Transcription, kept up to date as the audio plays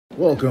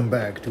Welcome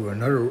back to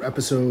another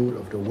episode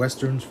of the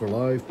Westerns for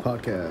Life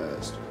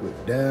podcast with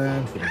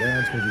Dan from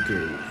Dan's Movie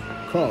Cave,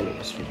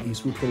 Carlos from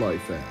Eastwood for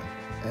Life fan,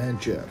 and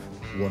Jeff,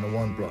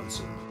 101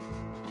 Bronson.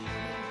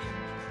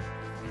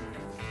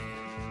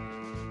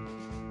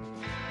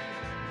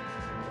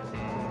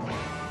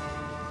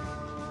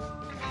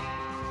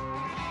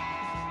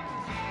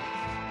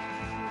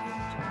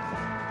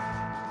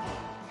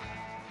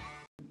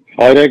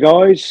 Hi there,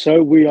 guys.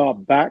 So we are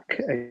back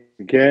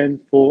again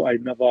for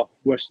another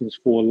Westerns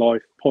for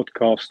Life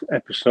podcast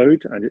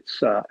episode, and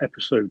it's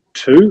episode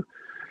 2.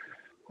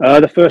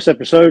 The first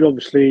episode,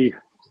 obviously,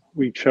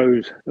 we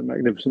chose The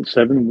Magnificent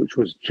Seven, which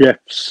was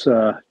Jeff's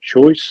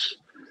choice.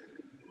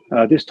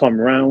 This time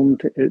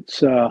around,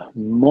 it's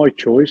my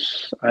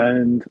choice,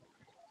 and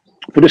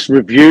for this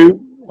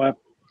review, I've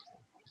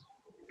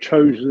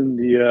chosen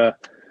the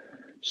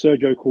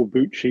Sergio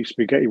Corbucci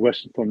spaghetti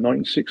western from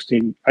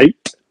 1968.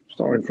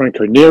 Starring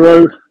Franco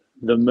Nero,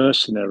 The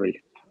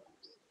Mercenary.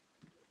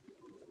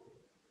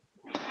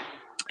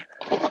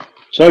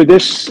 So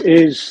this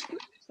is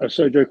a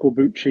Sergio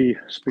Corbucci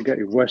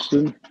spaghetti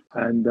western,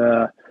 and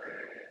the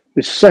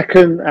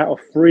second out of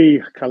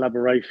 3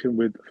 collaboration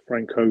with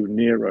Franco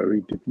Nero.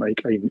 He did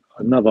make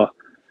another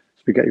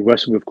spaghetti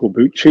western with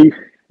Corbucci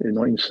in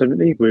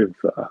 1970 with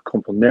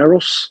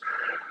Companeros.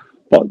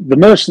 But The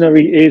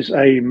Mercenary is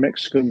a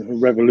Mexican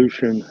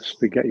Revolution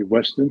spaghetti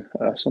western,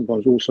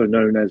 sometimes also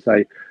known as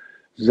a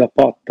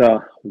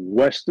Zapata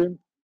Western.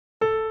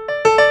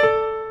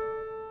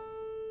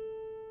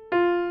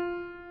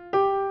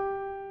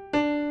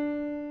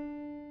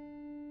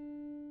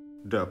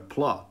 The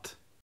plot.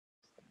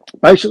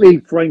 Basically,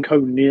 Franco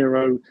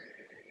Nero,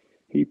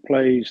 he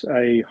plays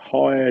a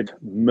hired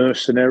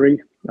mercenary,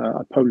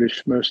 a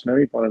Polish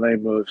mercenary by the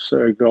name of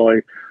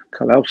Sergio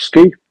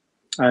Corbucci,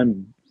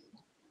 and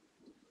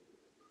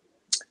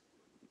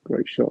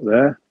great shot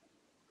there.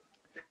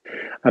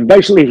 And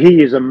basically,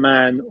 he is a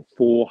man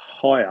for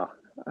hire,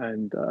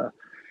 and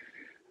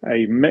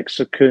a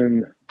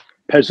Mexican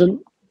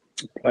peasant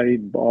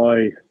played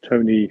by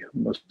Tony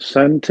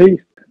Musante.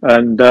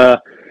 And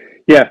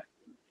yeah,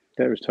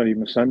 there is Tony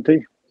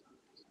Musante.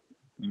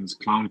 In his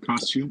clown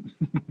costume.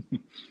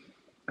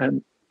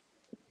 and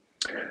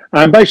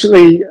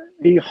basically,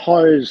 he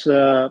hires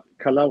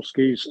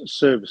Kalowski's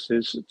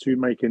services to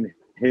making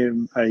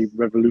him a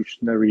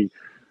revolutionary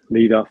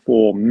leader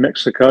for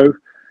Mexico.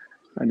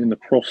 And in the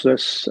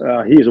process,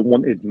 he is a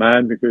wanted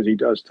man because he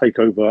does take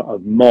over a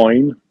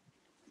mine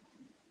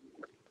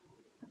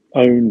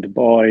owned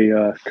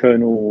by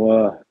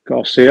Colonel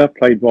Garcia,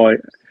 played by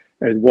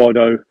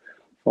Eduardo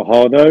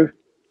Fajardo.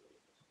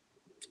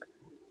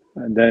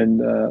 And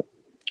then,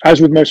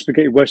 as with most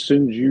spaghetti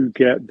westerns, you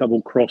get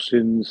double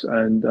crossings,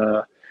 and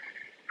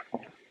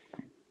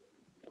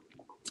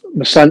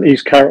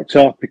Masante's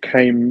character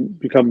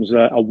becomes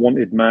a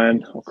wanted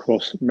man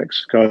across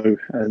Mexico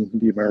and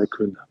the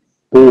American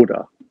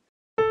border.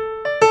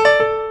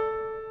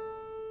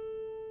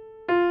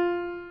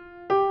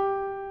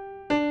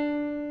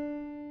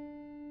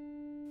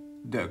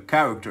 The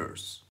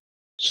characters.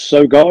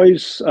 So,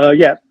 guys,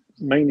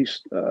 mainly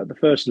the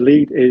first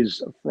lead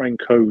is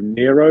Franco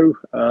Nero,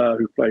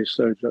 who plays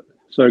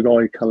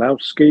Sergei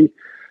Kalowski.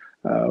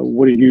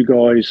 What do you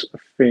guys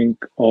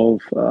think of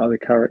the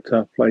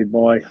character played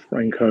by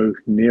Franco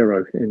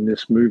Nero in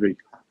this movie?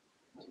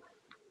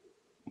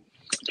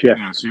 Jeff?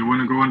 Yeah, so you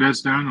want to go on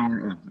this, Dan,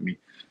 or me?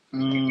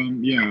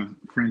 Yeah,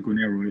 Franco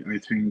Nero. I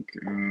think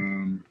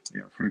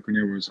Franco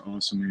Nero is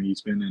awesome, and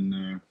he's been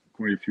in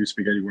quite a few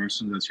spaghetti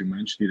westerns, as you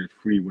mentioned. He did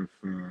 3 with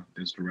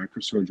this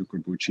director, Sergio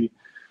Corbucci.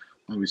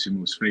 Obviously, the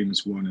most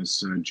famous one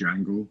is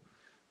Django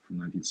from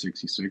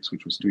 1966,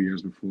 which was 2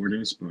 years before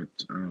this. But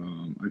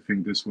I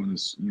think this one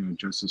is,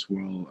 just as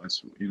well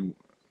as,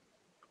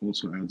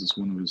 also adds as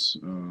one of his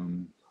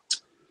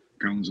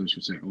counts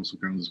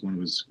as one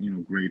of his,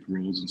 great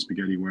roles in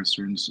spaghetti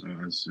westerns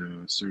as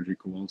Sergei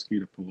Kowalski,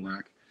 the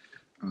Polak.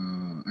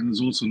 And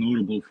is also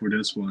notable for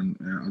this one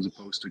as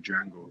opposed to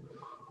Django.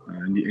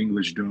 In the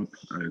English dub,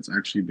 it's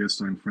actually this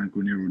time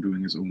Franco Nero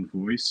doing his own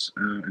voice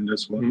in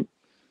this one,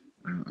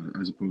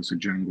 as opposed to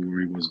Django where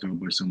he was dubbed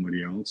by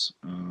somebody else.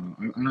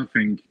 And I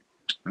think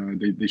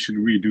they should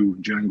redo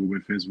Django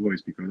with his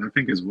voice, because I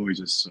think his voice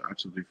is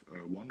absolutely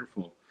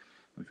wonderful.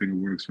 I think it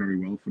works very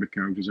well for the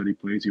characters that he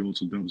plays. He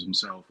also dubs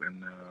himself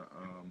in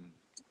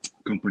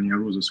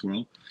Companeros as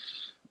well.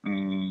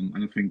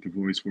 And I think the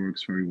voice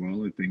works very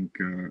well. I think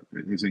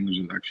his English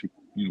is actually,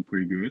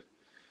 pretty good.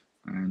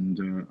 And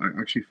I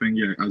actually think,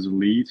 as a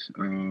lead,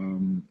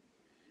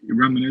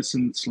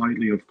 reminiscent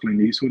slightly of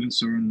Clint Eastwood in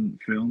certain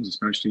films,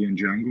 especially in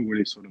Django, where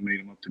they sort of made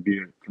him up to be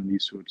a Clint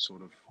Eastwood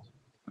sort of,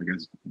 I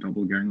guess,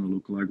 doppelganger,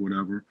 lookalike,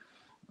 whatever.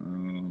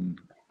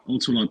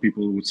 Also, a lot of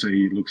people would say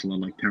he looks a lot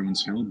like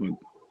Terence Hill, but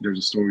there's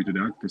a story to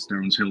that, because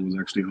Terence Hill was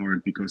actually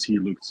hired because he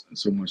looked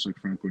so much like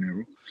Franco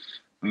Nero.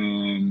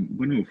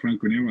 But no,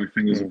 Franco Nero, I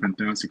think, is a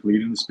fantastic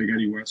lead in the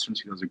spaghetti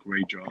westerns. He does a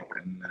great job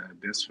in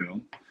this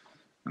film.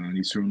 And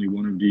he's certainly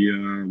one of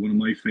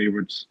my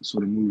favorite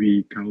sort of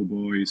movie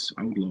cowboys,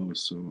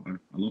 outlaws. So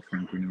I love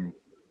Franco Nero.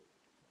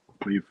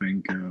 What do you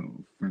think of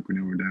Franco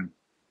Nero then?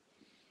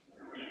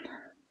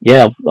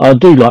 Yeah, I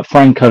do like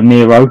Franco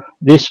Nero.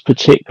 This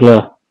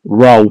particular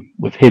role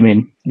with him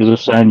in, as I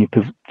was saying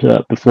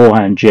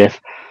beforehand, Jeff,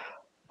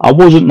 I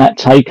wasn't that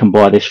taken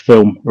by this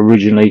film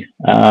originally.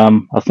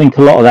 I think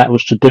a lot of that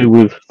was to do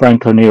with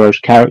Franco Nero's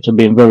character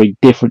being very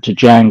different to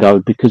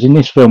Django, because in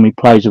this film he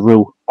plays a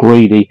real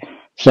greedy,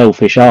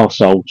 selfish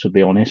arsehole, to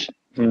be honest,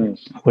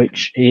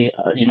 which,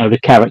 the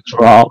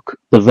character arc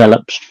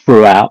develops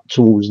throughout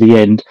towards the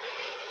end.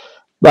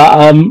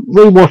 But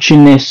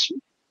rewatching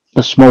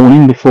this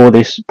morning before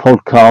this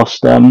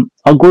podcast,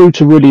 I grew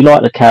to really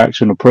like the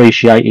character and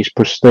appreciate his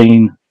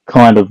pristine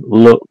kind of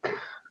look,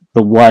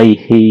 the way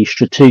he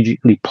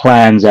strategically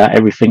plans out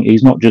everything.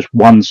 He's not just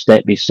one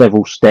step, he's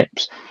several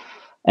steps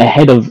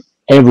ahead of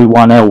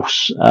everyone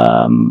else.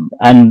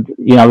 And,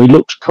 he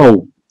looks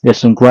cool. There's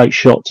some great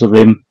shots of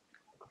him.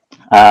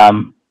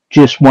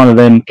 Just one of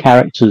them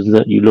characters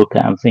that you look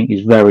at and think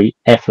is very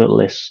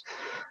effortless.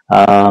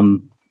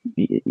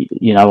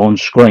 On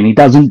screen. He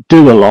doesn't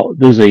do a lot,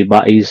 does he?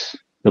 But he's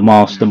the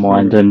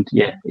mastermind, and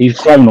he's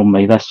grown on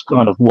me. That's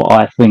kind of what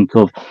I think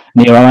of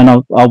Nero, and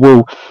I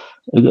will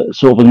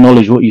sort of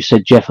acknowledge what you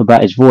said, Jeff,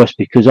 about his voice,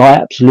 because I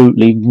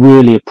absolutely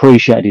really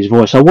appreciated his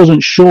voice. I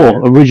wasn't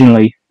sure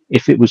originally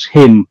if it was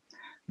him,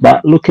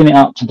 but looking it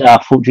up today, I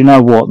thought, you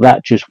know what,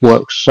 that just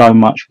works so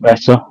much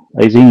better.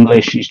 His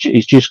English,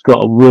 he's just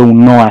got a real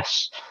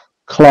nice,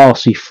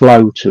 classy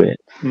flow to it.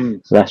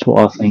 So that's what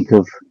I think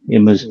of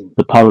him as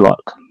the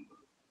Pollock.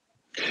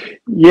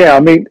 Yeah, I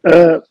mean,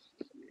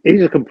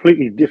 he's a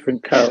completely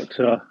different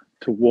character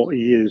to what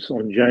he is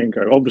on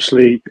Django.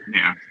 Obviously,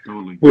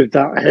 totally. With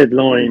that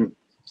headline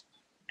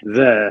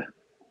there,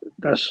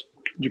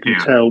 you can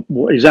tell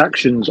what his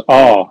actions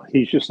are.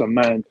 He's just a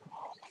man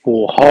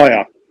for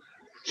hire.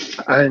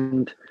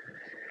 And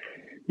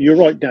you're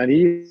right, Dan,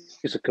 he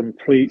is a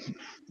complete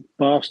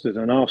bastard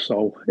and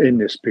arsehole in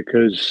this,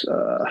 because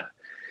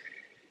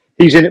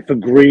he's in it for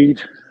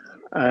greed.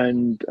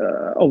 And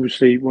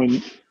obviously,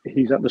 when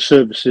he's at the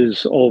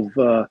services of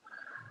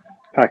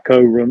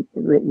Paco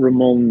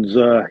Ramon's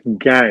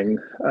gang,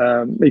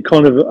 he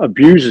kind of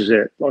abuses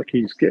it, like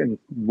he's getting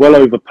well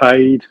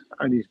overpaid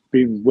and he's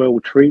being well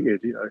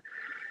treated.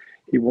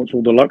 He wants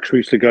all the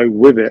luxuries to go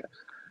with it,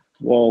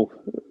 while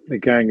the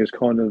gang is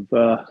kind of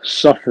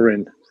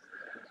suffering.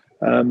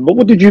 But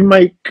what did you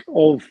make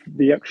of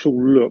the actual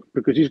look?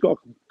 Because he's got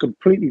a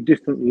completely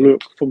different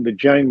look from the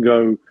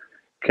Django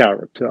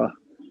character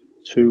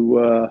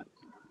to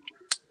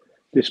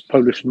this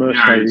Polish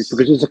mercenary,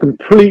 because it's a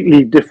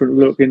completely different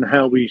look in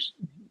how he's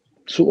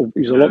a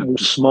lot more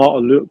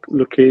smarter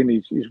looking.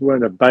 He's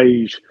wearing a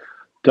beige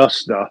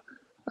duster,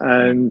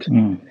 and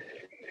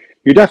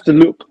you'd have to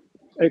look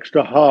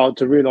extra hard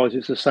to realise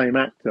it's the same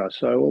actor.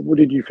 So what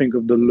did you think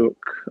of the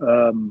look?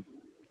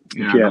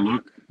 Jeff? The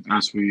look,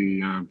 as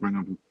we bring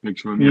up a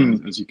picture of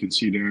him, as you can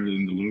see there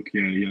in the look,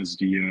 he has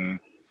the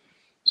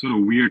sort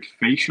of weird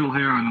facial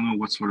hair. I don't know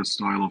what sort of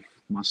style of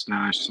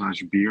mustache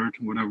 / beard,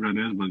 whatever that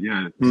is, but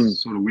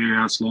it's sort of weird.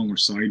 Has longer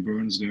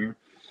sideburns there.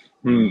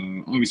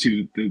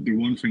 Obviously, the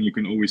one thing you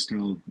can always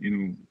tell,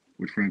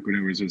 with Franco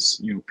Nero is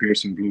his,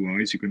 piercing blue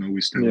eyes. You can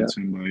always tell it's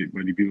him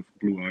by the beautiful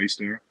blue eyes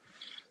there.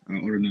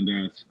 Other than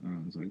that,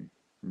 as I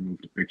remove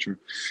the picture,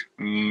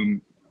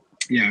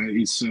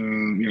 he's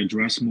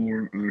dressed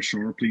more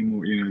sharply.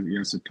 More, he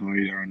has a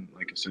tie there, and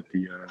like I said,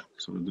 the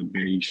sort of the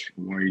beige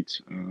white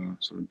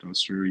sort of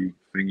dustery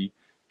thingy,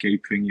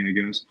 cape thingy, I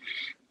guess.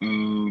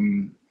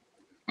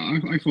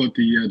 I thought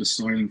the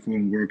styling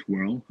form worked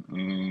well.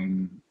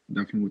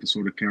 Definitely with the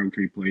sort of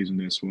character he plays in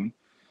this one.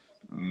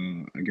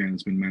 Again,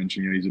 it's been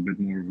mentioned, he's a bit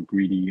more of a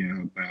greedy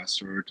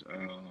bastard.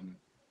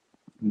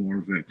 He's more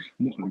of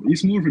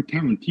a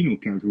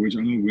Tarantino character, which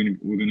I know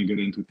we're gonna get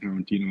into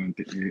Tarantino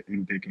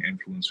and taking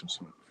influence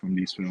from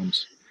these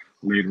films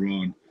later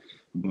on.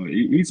 But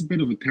he's a bit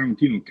of a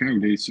Tarantino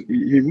character.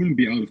 He wouldn't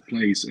be out of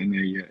place in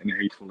a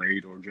Hateful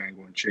Eight or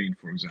Django Unchained,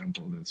 for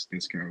example.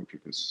 This character,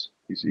 because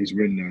he's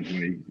written that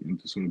way,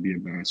 to sort of be a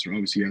bastard.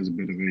 Obviously, he has a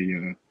bit of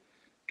a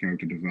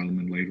character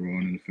development later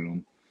on in the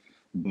film,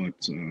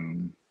 but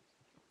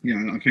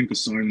I think the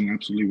styling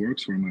absolutely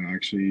works for him. I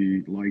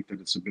actually like that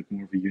it's a bit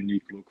more of a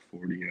unique look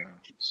for the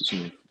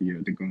sort of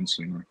the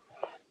gunslinger,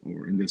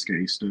 or in this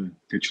case, the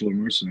titular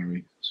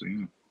mercenary. So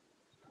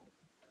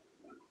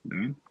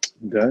Dan?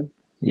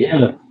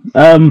 Yeah.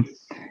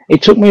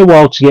 It took me a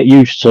while to get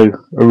used to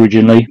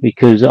originally,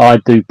 because I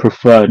do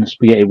prefer in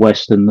spaghetti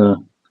western the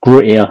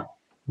grittier,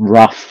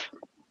 rough,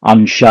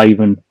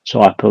 unshaven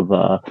type of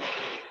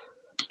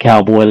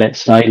cowboy,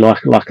 let's say,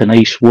 like an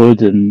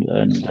Eastwood and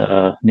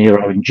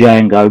Nero and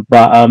Django.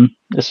 But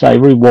let's say,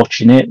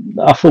 rewatching it,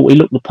 I thought he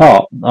looked the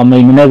part. I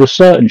mean, there were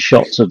certain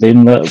shots of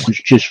him that was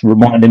just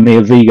reminding me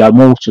of Viggo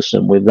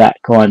Mortensen, with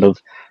that kind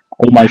of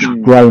almost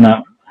grown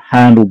up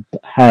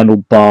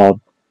handlebar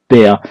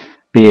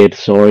beard.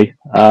 Sorry.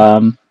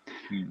 I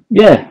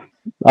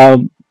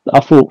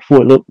thought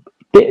it looked a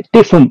bit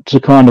different to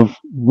kind of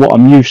what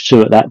I'm used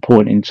to at that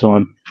point in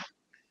time.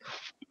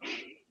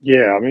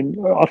 Yeah, I mean,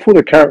 I thought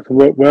the character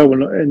worked well,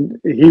 and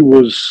he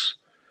was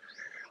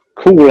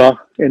cooler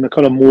in a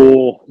kind of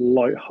more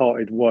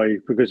light-hearted way,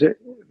 because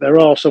there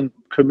are some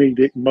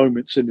comedic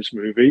moments in this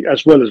movie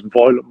as well as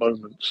violent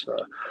moments.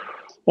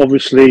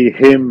 Obviously,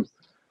 him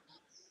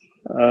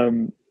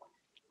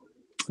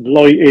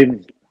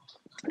lighting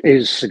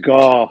his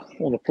cigar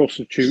on a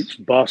prostitute's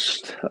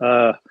bust.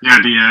 The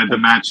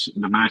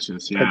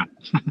matches. Yeah,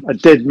 a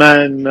dead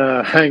man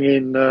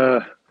hanging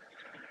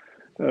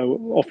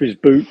off his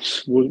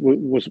boots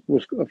was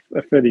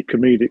a fairly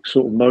comedic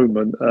sort of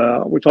moment,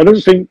 which I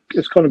don't think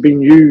has kind of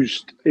been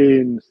used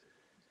in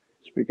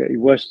spaghetti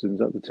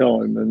westerns at the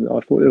time, and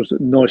I thought there was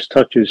nice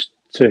touches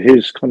to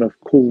his kind of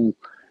cool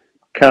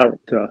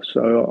character.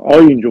 So I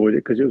enjoyed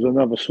it because it was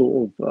another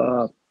sort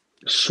of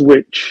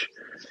switch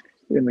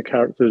in the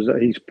characters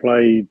that he's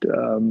played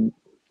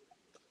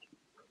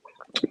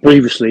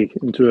previously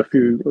into a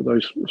few of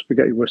those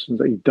spaghetti westerns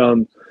that he'd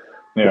done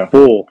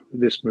before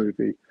this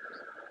movie.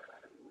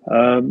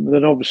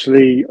 Then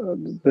obviously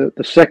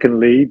the second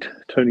lead,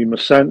 Tony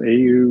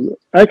Masanti, who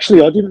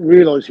actually I didn't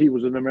realise he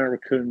was an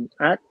American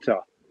actor,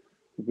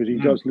 because he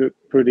does look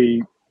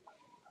pretty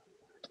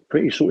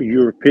sort of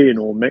European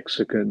or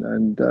Mexican,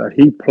 and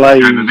he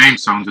plays. Yeah, the name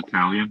sounds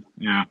Italian.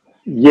 Yeah.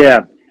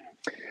 Yeah,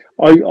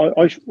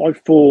 I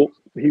thought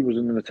he was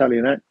an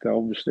Italian actor.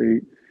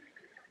 Obviously,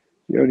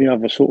 the only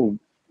other sort of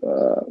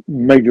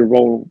major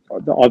role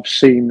that I've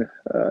seen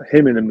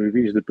him in a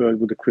movie is The Bird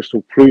with the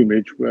Crystal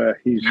Plumage, where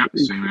he's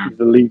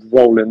the lead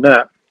role in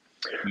that.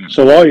 Yeah.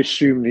 So I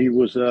assumed he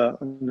was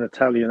an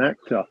Italian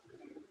actor.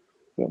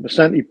 But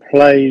Masanti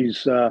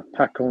plays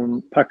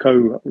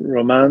Paco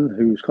Roman,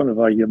 who's kind of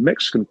a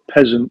Mexican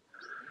peasant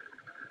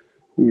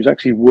who's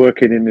actually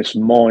working in this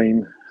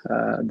mine.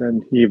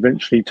 Then he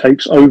eventually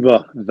takes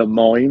over the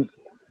mine,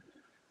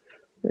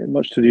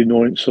 much to the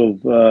annoyance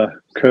of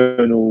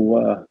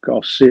Colonel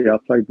Garcia,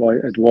 played by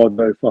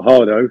Eduardo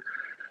Fajardo.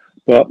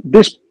 But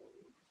this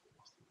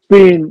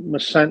being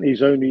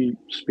Masanti's only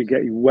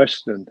spaghetti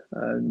western,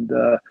 and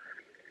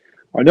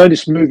I know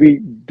this movie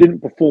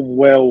didn't perform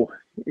well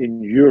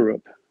in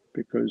Europe,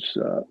 because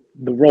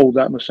the role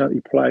that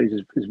Masanti plays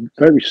is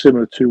very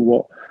similar to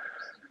what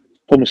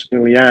Thomas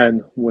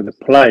Milian would have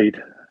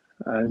played.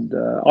 And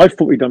I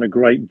thought he'd done a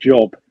great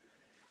job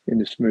in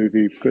this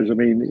movie, because I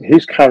mean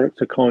his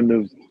character kind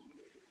of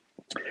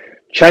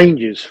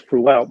changes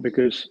throughout,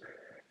 because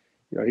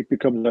he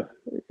becomes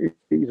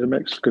he's a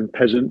Mexican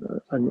peasant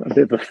and a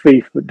bit of a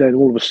thief, but then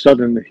all of a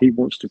sudden he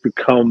wants to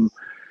become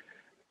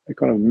a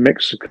kind of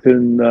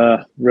Mexican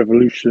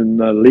revolution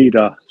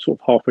leader sort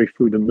of halfway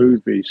through the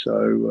movie.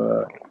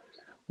 So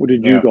what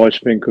did you guys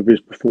think of his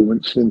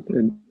performance in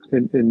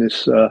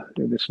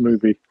this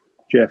movie,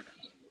 Jeff?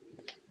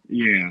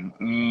 Yeah,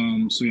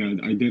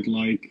 I did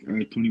like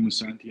Tony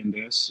Masanti in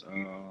this.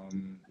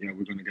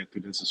 We're going to get to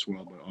this as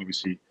well, but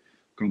obviously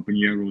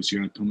Compañeros,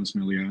 you had Thomas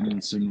Milian in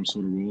a similar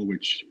sort of role,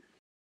 which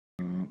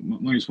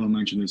might as well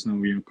mention this now.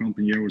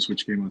 Compañeros,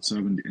 which came out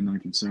in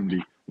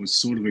 1970, was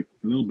sort of a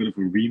little bit of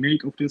a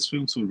remake of this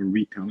film, sort of a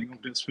retelling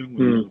of this film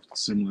with a lot of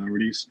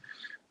similarities.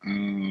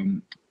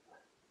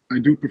 I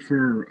do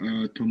prefer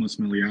Thomas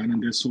Milian in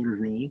this sort of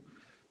role,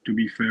 to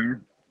be fair.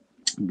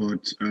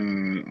 But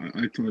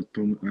I thought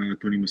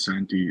Tony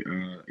Masanti,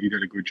 he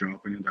did a good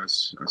job in it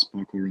as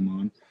Paco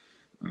Roman.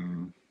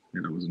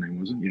 That was the name,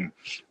 wasn't it?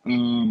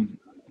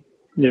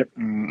 Yeah.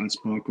 As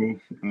Paco.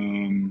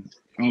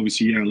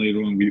 Obviously,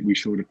 later on we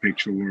showed a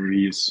picture where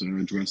he is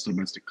dressed up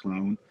as the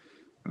clown,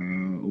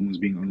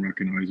 almost being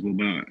unrecognizable.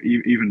 But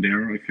even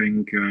there, I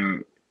think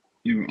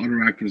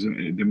other actors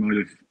they might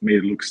have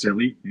made it look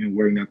silly,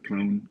 wearing that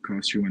clown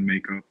costume and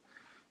makeup.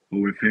 But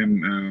with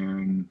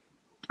him,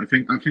 I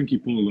think he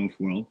pulled it off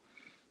well.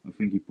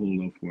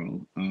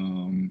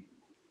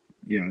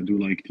 I do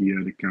like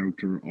the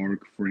character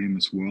arc for him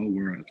as well,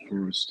 where at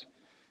first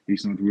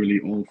he's not really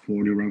all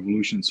for the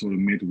revolution, sort of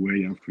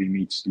midway after he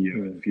meets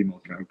the female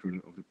character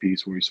of the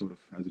piece, where he sort of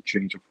has a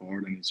change of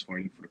heart and he's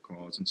fighting for the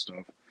cause and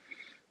stuff.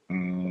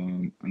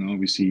 And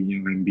obviously,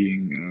 him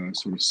being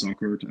sort of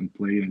suckered and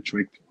played and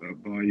tricked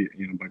by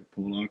the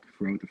Polak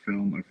throughout the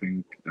film, I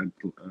think that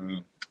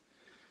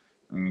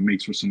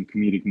makes for some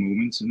comedic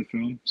moments in the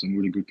film, some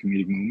really good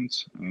comedic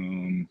moments.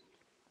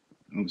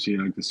 Obviously,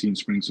 like the scene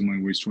springs to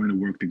mind where he's trying to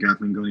work the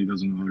Gatling gun, he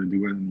doesn't know how to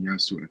do it, and he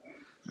has to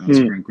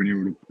ask Franco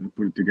Nero to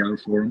put it together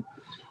for him.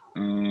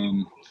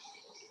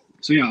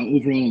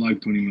 Overall, I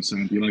like Tony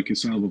Masanti. Like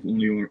yourself, I've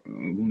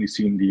only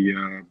seen the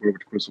Bird with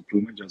the Crystal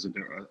Plumage as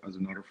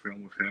another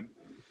film with him.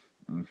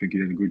 I think he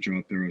did a good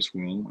job there as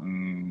well.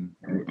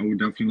 I would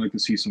definitely like to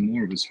see some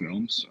more of his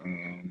films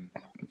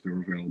if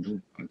they're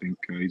available. I think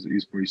he's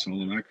a pretty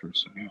solid actor.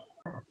 So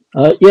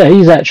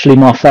he's actually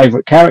my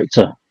favourite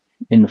character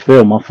in the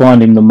film. I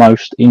find him the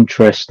most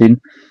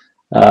interesting.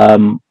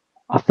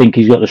 I think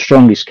he's got the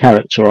strongest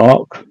character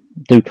arc.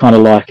 Do kind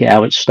of like it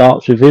how it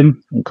starts with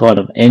him and kind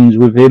of ends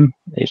with him.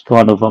 It's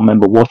kind of, I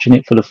remember watching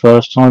it for the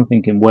first time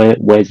thinking,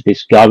 where's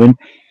this going?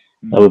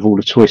 With all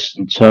the twists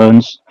and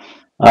turns.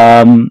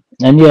 I'm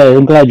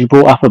glad you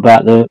brought up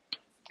about the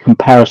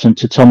comparison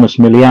to Thomas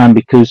Milian,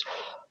 because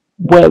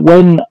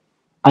when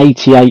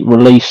 '88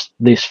 released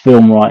this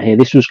film right here.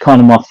 This was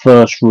kind of my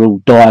first real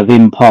dive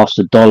in past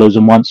the dollars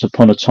and Once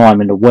Upon a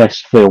Time in the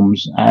West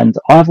films, and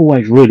I've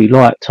always really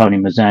liked Tony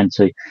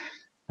Mazzanti.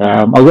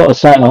 I've got to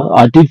say,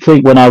 I did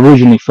think when I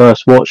originally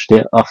first watched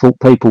it, I thought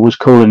people was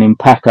calling him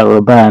Paco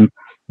Rabanne.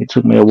 It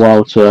took me a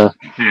while to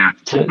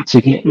get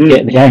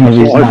the hang of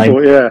his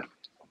name.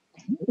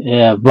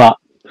 Yeah, but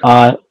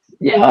I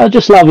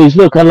just love his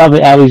look. I love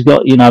it how he's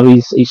got,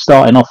 he's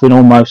starting off in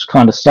almost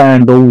kind of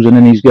sandals, and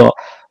then he's got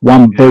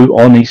one boot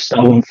on he's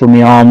stolen from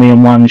the army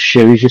and one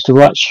shoe. He's just a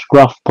right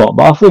scruff pot,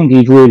 but I think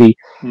he's really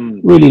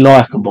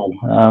likeable.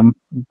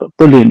 But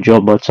brilliant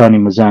job by Tony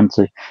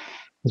Mazzanti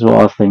is what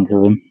I think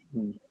of him.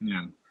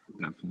 Yeah,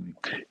 definitely.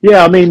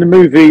 Yeah, I mean, the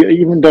movie,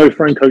 even though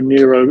Franco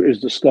Nero is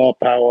the star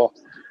power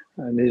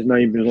and his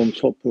name is on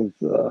top of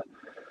the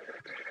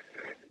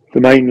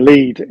main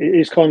lead, it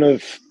is kind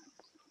of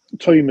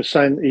Tony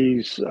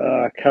Mazzanti's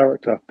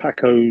character,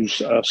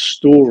 Paco's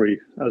story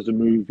as the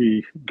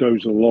movie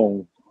goes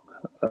along,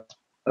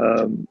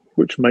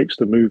 which makes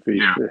the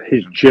movie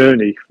his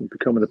journey from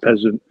becoming a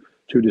peasant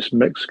to this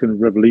Mexican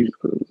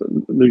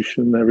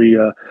revolutionary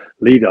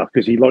leader,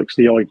 because he likes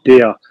the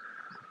idea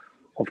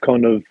of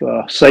kind of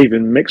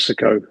saving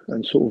Mexico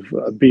and sort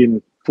of being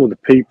for the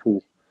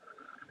people.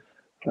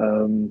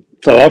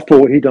 So I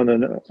thought he'd done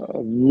a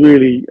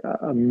really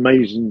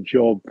amazing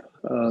job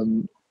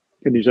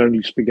in his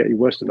only spaghetti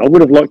western. I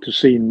would have liked to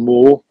see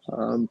more.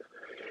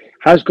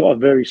 Has got a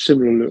very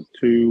similar look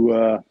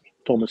to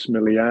Thomas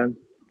Milian,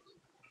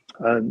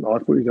 and I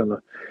thought he'd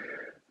done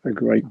a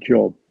great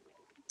job.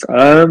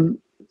 The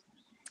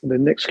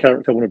next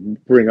character I want to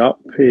bring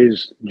up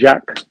is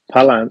Jack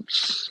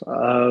Palance,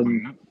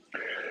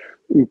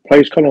 who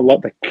plays kind of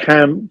like the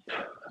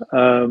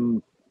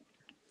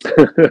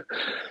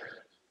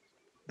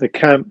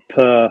camp,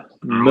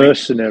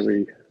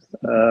 mercenary.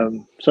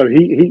 So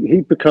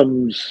he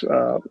becomes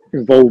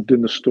involved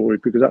in the story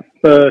because at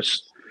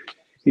first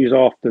he's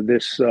after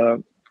this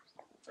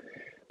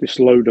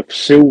load of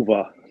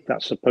silver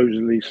that's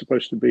supposedly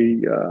supposed to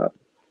be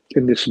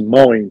in this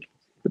mine,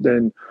 but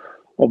then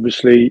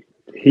obviously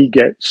he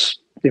gets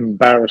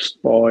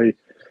embarrassed by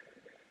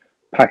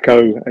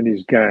Paco and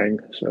his gang,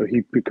 so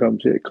he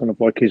becomes it kind of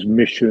like his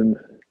mission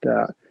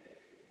that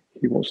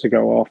he wants to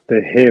go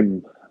after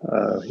him.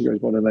 He goes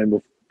by the name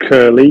of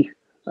Curly.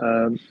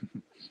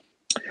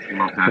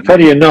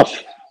 Funny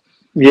enough,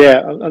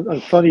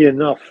 and funny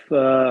enough,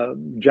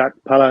 Jack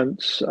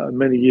Palance,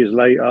 many years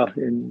later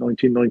in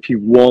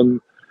 1991,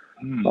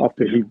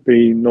 after he'd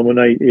been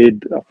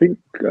nominated, I think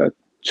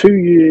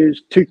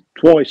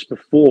twice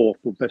before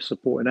for Best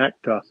Supporting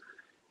Actor,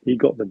 he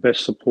got the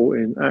Best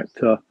Supporting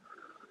Actor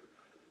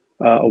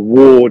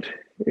award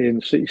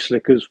in City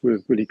Slickers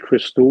with Billy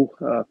Crystal,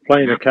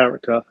 playing a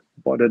character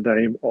by the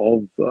name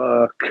of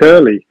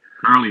Curly.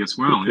 Curly as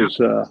well,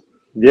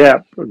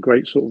 a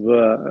great sort of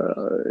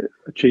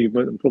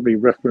achievement, and probably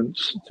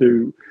reference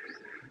to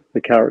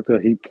the character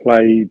he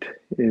played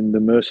in The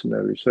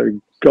Mercenary.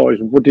 So, guys,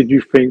 what did you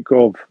think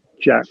of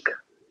Jack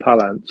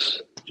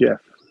Palance,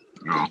 Jeff?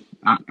 Oh,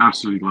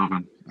 absolutely love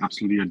him.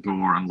 Absolutely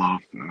adore and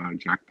love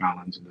Jack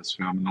Palance in this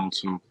film, and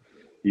also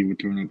he would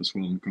turn up as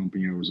well in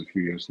Company Hours a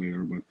few years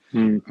later. But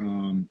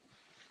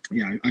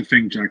I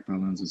think Jack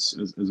Palance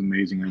is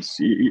amazing. As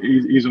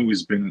he's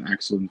always been an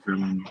excellent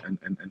villain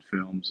in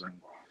films, and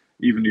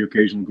even the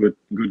occasional good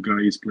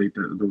guy, he's played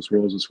those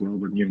roles as well.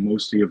 But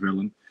mostly a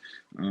villain.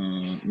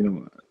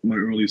 My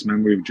earliest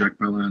memory of Jack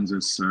Palance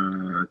is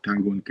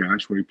Tango and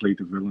Cash, where he played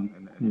the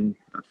villain in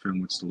that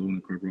film with Stallone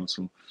and Kurt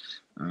Russell.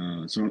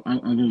 So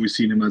I've always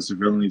seen him as the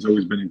villain. He's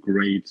always been a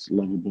great,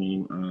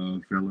 lovable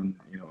villain.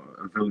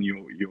 A villain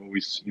you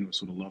always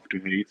sort of love to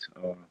hate.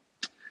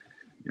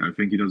 I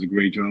think he does a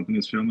great job in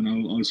this film, and I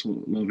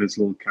also love his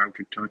little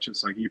character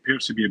touches. Like, he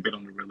appears to be a bit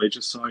on the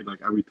religious side.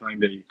 Like, every time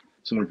they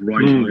sort of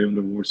ride away on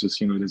the horses,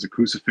 there's a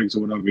crucifix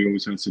or whatever. He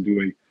always has to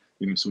do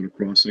a sort of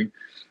crossing.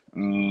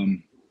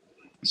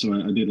 So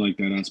I did like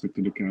that aspect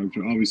of the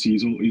character. Obviously,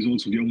 he's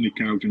also the only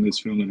character in this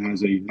film that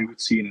has a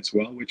nude scene as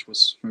well, which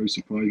was very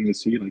surprising to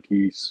see. Like,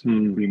 he's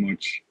pretty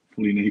much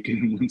fully naked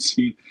in one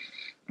scene,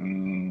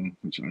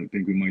 which I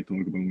think we might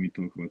talk about when we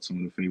talk about some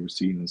of the favorite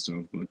scenes and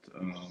stuff. But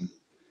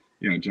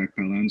Jack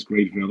Palance,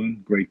 great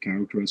villain, great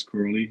character as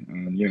Curly,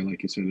 and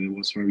like you said, it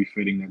was very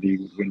fitting that he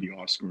would win the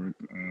Oscar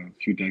a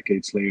few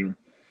decades later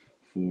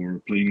for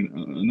playing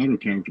another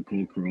character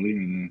called Curly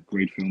in a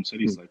great film,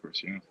 City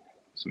Slickers.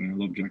 So I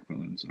love Jack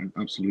Palance. I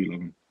absolutely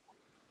love him.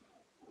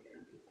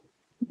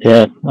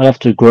 Yeah, I have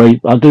to agree.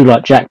 I do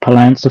like Jack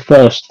Palance. The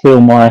first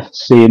film I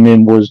see him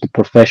in was The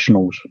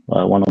Professionals,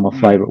 one of my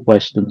favourite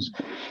westerns.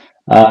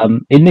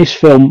 In this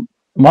film,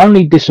 my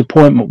only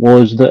disappointment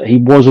was that he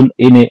wasn't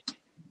in it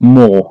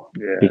more,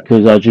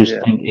 because I just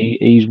think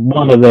he's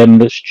one of them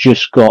that's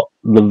just got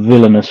the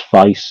villainous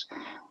face.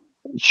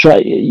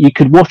 You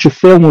could watch a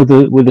film with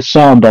the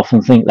sound off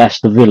and think that's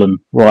the villain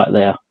right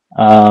there.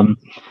 I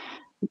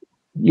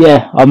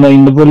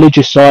mean, the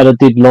religious side, I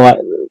did like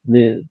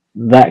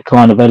that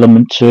kind of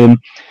element to him,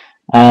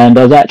 and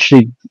I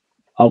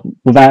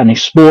without any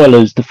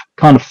spoilers, the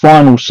kind of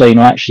final scene,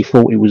 I actually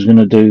thought he was going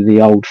to do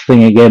the old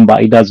thing again,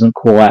 but he doesn't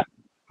quite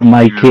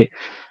make it.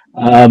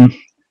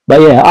 But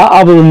yeah,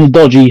 other than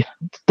the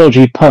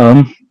dodgy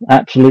perm,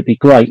 absolutely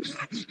great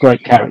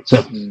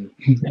character.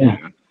 Yeah.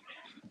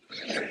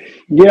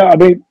 Yeah, I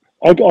mean,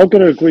 I've got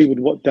to agree with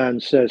what Dan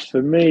says.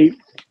 For me,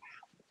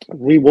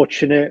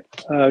 rewatching it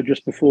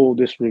just before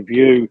this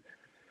review,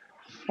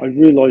 I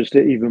realised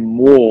it even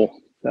more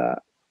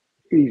that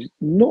he's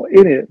not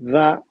in it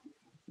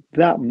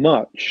that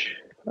much,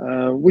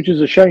 which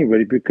is a shame,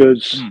 really,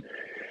 because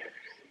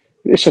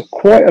it's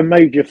quite a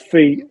major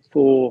feat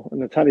for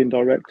an Italian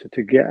director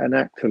to get an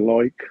actor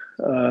like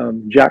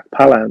Jack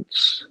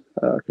Palance,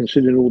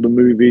 considering all the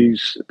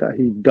movies that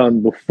he'd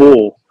done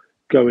before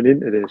going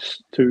into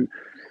this, to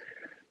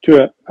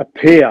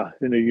appear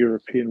in a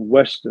European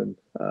Western.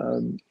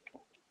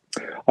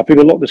 I think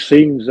a lot of the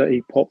scenes that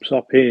he pops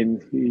up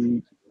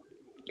in,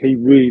 he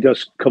really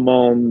does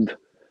command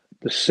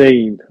the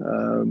scene.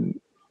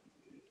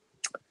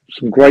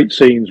 Some great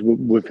scenes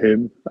with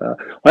him.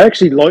 I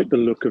actually like the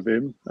look of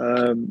him,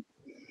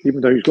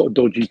 even though he's got a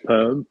dodgy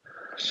perm.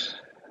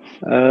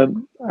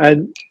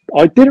 And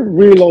I didn't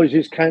realise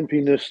his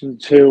campiness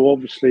until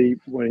obviously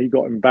when he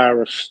got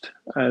embarrassed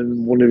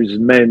and one of his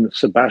men,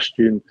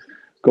 Sebastian,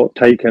 got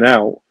taken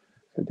out.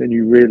 And then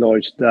you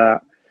realise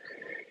that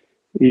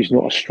he's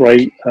not a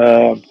straight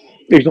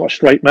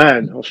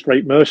man or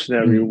straight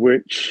mercenary,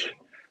 which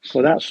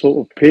for that sort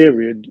of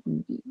period,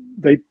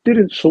 they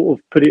didn't sort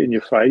of put it in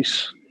your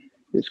face.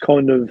 It's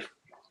kind of,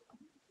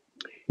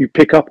 you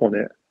pick up on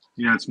it.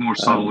 Yeah, it's more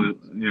subtle.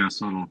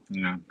 Subtle.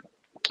 Yeah,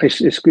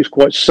 it's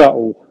quite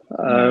subtle.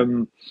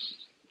 And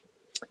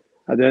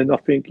then I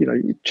think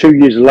 2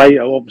 years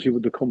later, obviously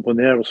with the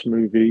Companeros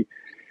movie,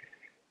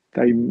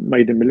 they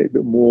made him a little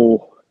bit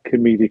more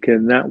comedic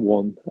in that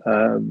one.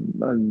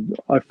 And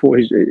I thought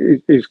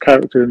his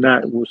character in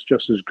that was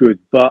just as good.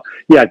 But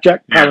yeah,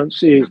 Jack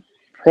Palance is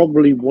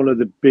probably one of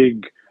the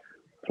big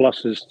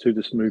pluses to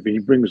this movie. He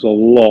brings a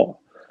lot.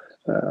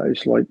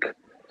 It's like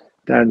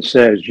Dan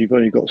says, you've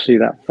only got to see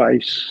that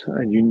face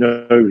and you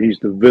know he's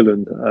the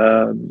villain.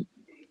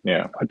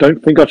 I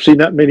don't think I've seen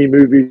that many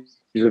movies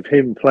of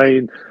him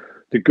playing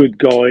the good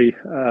guy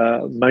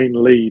main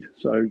lead.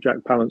 So Jack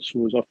Palance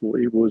I thought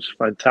he was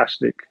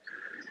fantastic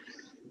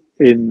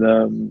in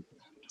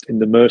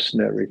the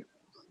Mercenary.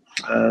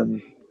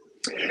 Then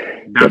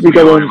we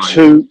go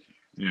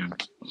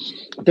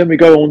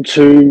on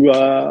to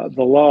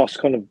the last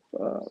kind of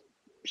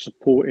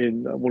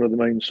supporting, one of the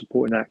main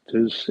supporting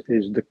actors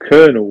is the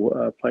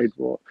Colonel, played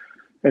by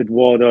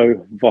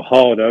Eduardo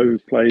Fajardo, who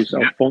plays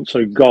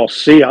Alfonso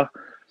Garcia.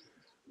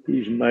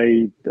 He's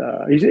made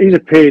he's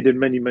appeared in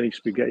many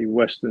spaghetti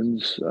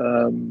westerns.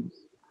 And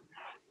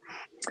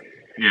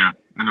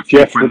a few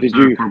Jeff, what did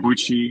you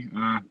Corbucci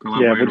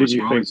what did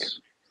you think?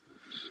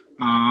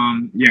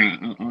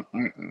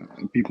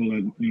 People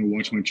that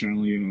watch my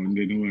channel,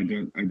 they know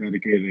I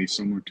dedicated a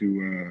summer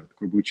to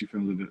Corbucci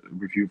films, the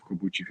review of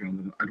Corbucci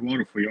films.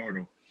 Eduardo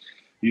Fajardo,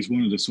 he's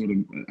one of the sort of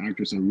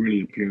actors that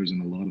really appears in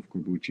a lot of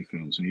Corbucci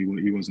films. And he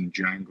was in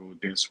Django,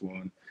 this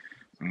one.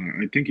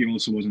 I think he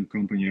also was in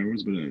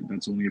Companeros, but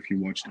that's only if you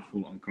watch the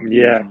full uncut.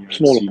 Yeah,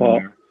 smaller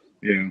part.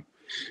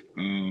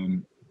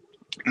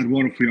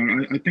 Eduardo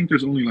Fajardo, I think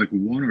there's only like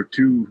one or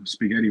two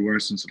spaghetti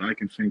westerns that I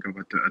can think of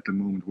at the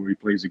moment where he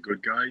plays a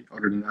good guy.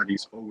 Other than that,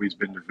 he's always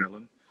been the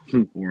villain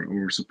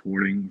or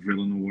supporting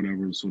villain or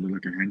whatever, sort of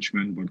like a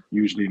henchman, but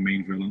usually a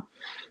main villain.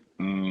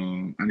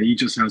 And he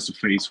just has the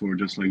face for it,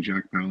 just like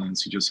Jack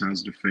Palance. He just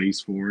has the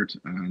face for it,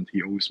 and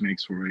he always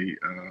makes for a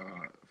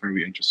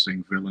very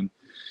interesting villain.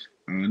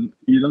 And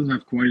he doesn't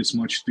have quite as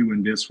much to do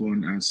in this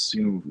one as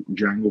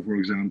Django, for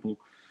example.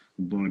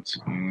 But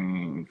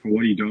for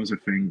what he does, I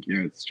think,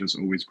 it's just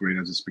always great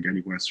as a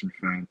spaghetti western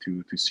fan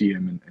to see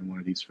him in one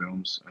of these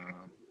films.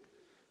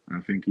 I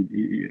think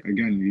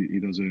he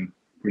does a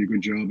pretty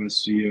good job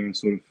as the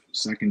sort of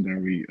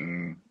secondary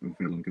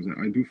villain, because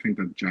I do think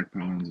that Jack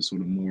Palance is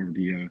sort of more of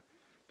the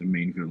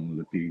main villain of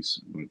the piece.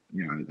 But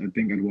yeah, I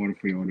think Eduardo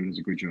Fajardo does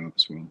a good job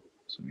as well.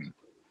 So yeah,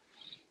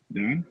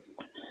 Dan?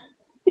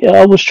 Yeah,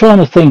 I was trying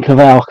to think of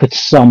how I could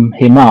sum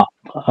him up,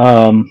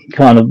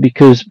 kind of,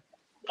 because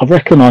I've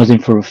recognised him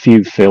for a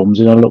few films,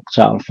 and I looked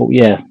at him and thought,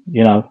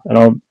 and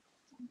I'm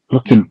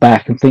looking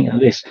back and thinking of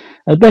this.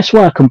 And the best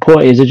way I can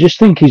put it is I just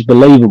think he's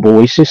believable.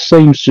 He just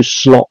seems to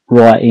slot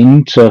right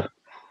into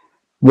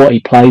what he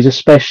plays,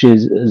 especially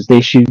as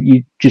this.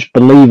 You just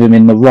believe him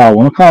in the role.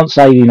 And I can't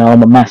say,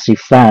 I'm a massive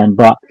fan,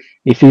 but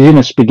if he's in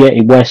a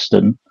spaghetti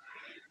western,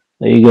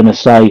 you're going to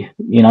say,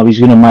 he's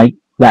going to make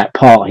that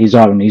part his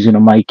own. He's going to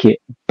make it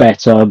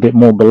better, a bit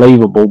more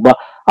believable. But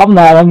other than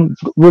that, I haven't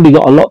really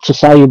got a lot to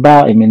say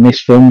about him in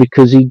this film,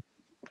 because he,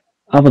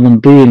 other than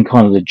being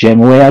kind of the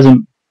general,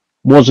 he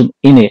wasn't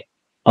in it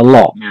a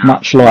lot,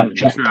 much like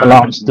Jack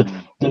Palance.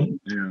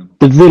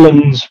 The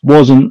villains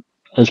wasn't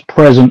as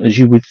present as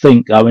you would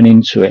think going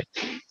into it,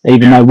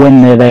 even though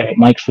when they're there, it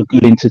makes for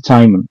good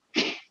entertainment.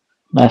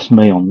 That's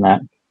me on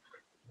that.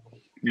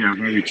 Yeah,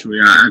 very true.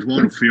 Yeah,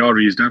 Eduardo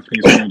Fiore is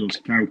definitely one of those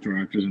character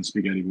actors in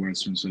spaghetti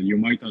westerns. So you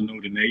might not know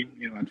the name,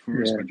 at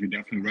first, Yeah. but you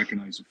definitely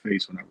recognize the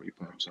face whenever he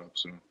pops up.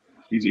 So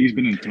he's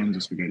been in tons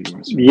of spaghetti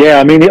westerns. Yeah,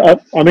 I mean,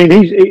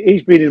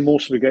 he's been in more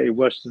spaghetti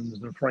westerns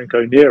than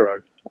Franco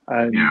Nero,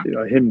 and Yeah.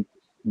 him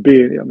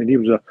being, I mean, he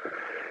was a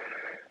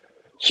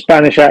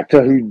Spanish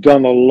actor who'd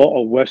done a lot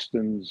of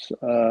westerns.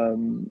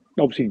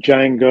 Obviously,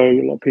 Django.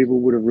 A lot of people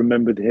would have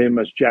remembered him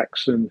as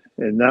Jackson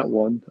in that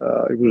one.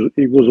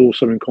 He was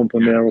also in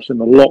Companeros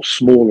in a lot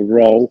smaller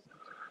role.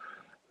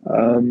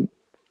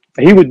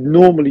 He would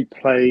normally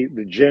play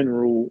the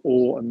general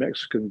or a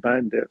Mexican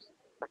bandit.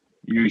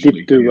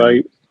 Usually,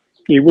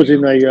 He was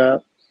in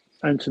a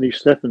Anthony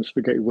Steffens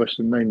spaghetti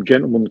western named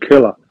Gentleman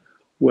Killer,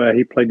 where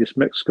he played this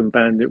Mexican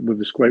bandit with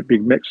this great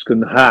big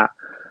Mexican hat.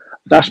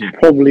 That's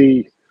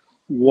probably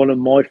one of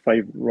my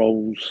favorite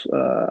roles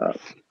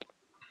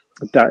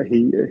that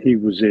he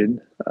was in.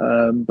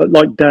 But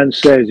like Dan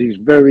says, he's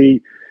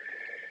very,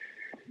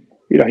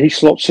 he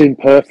slots in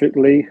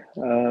perfectly.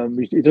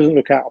 He doesn't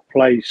look out of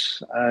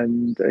place,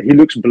 and he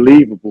looks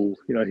believable.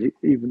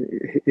 Even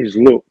his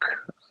look.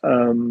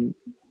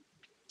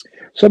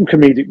 Some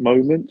comedic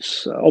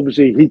moments.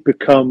 Obviously, he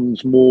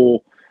becomes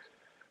more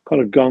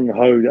kind of gung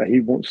ho that he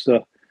wants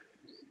to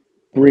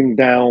bring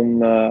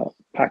down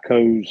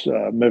Paco's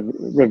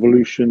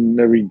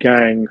revolutionary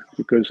gang,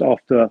 because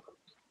after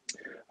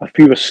a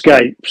few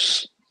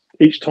escapes,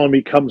 each time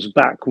he comes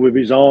back with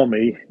his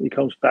army, he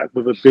comes back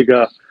with a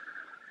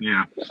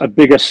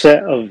bigger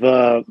set of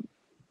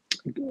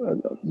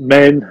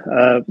men.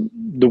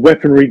 The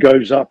weaponry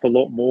goes up a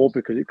lot more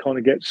because it kind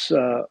of gets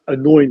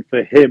annoying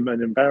for him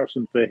and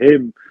embarrassing for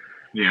him.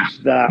 Yeah.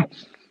 That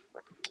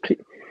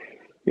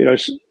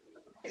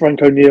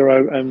Franco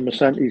Nero and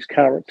Mercenari's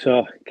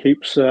character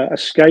keeps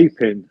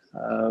escaping.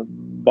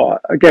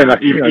 But again,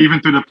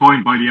 even to the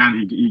point by the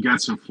end, he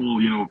gets a full,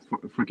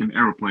 freaking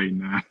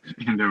airplane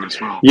in there as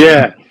well.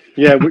 Yeah,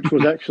 which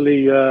was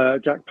actually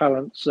Jack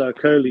Palance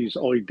Curly's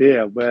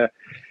idea, where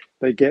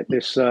they get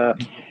this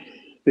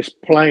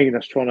plane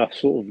that's trying to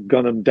sort of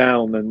gun them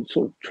down and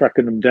sort of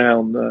tracking them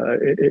down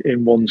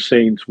in one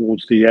scene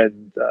towards the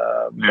end.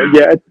 But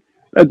yeah,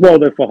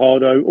 Eduardo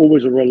Fajardo,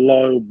 always a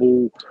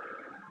reliable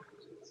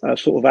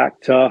sort of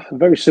actor,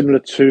 very similar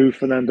to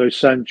Fernando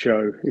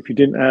Sancho. If you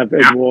didn't have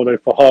Eduardo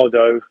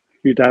Fajardo,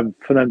 you'd have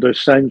Fernando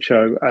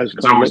Sancho as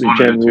kind of like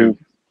the general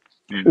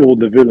or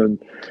the villain.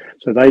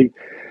 So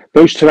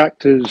those two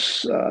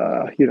actors,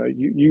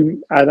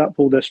 you add up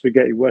all their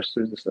spaghetti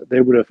westerns, that they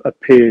would have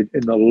appeared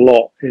in a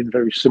lot in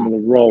very similar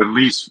roles. At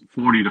least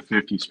 40 to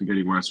 50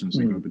 spaghetti westerns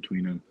that go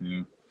between them.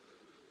 Yeah.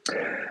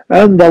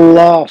 And the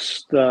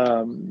last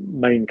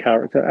main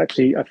character,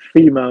 actually a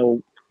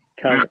female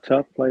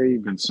character,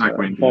 played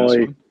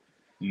by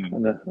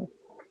an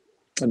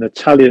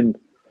Italian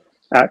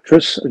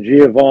actress,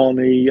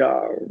 Giovanni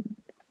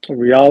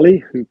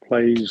Reali, who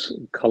plays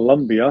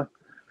Columbia,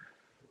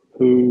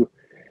 who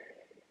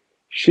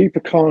she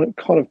kind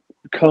of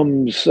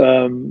becomes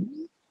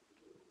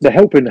the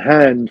helping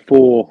hand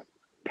for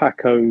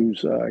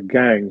Paco's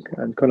gang,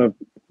 and kind of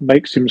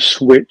makes him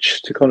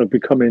switch to kind of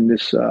becoming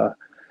this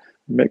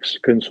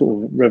Mexican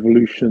sort of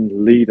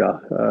revolution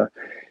leader.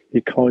 He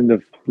kind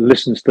of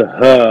listens to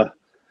her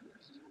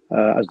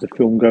as the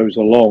film goes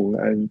along,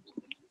 and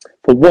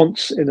for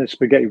once in a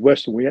spaghetti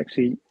western, we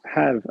actually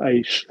have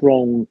a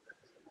strong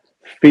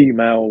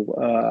female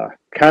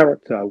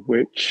character,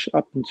 which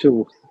up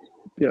until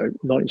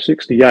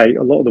 1968,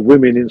 a lot of the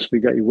women in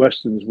spaghetti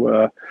westerns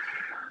were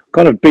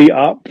kind of beat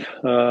up,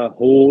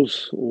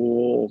 whores,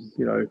 or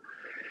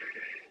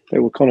they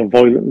were kind of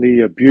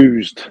violently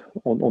abused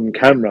on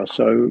camera.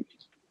 So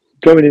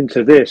going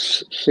into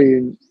this,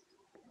 seeing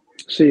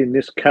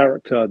this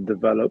character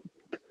develop,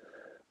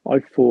 I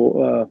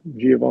thought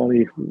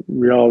Giovanni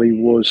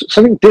Reali was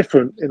something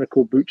different in a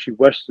Corbucci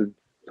western,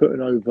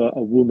 putting over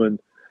a woman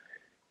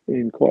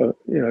in quite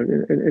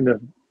a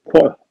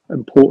quite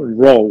important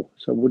role.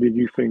 So what did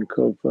you think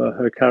of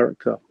her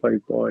character,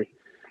 played by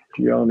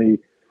Giovanni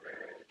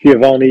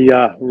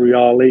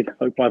Reali?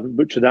 Hope I haven't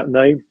butchered that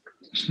name.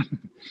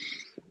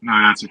 No,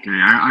 that's okay.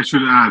 I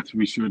should add,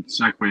 we should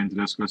segue into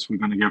this, because we're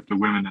going to give the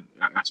women,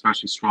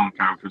 especially strong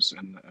characters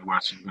in the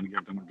West, we're going to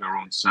give them their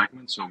own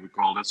segment. So we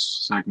call this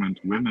segment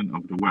Women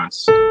of the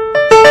West.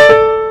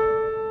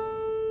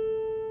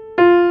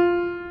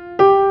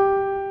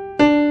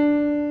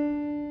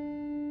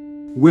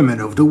 Women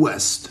of the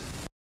West.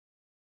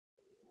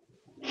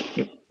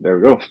 There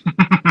we go.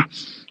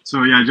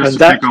 So yeah, just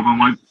to pick up on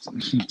what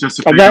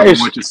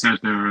you said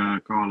there,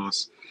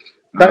 Carlos.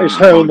 That is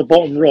her on the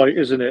bottom right,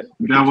 isn't it?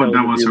 That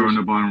was her on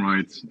the bottom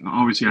right.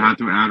 Obviously, I had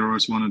to add her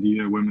as one of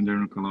the women there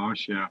in the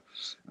collage. Yeah,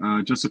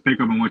 just to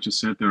pick up on what you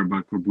said there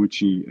about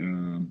Corbucci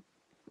in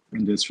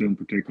this film,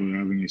 particularly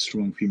having a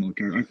strong female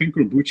character. I think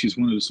Corbucci is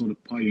one of the sort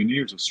of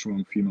pioneers of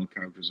strong female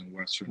characters in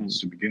westerns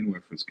to begin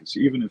with. Because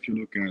even if you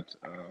look at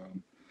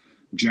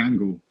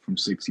Django from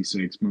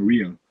 '66,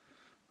 Maria.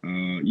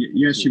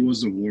 Yes, she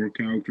was the horror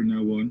character in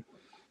that one,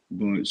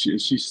 but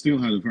she still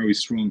had a very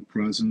strong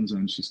presence,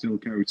 and she still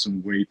carried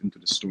some weight into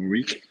the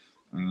story.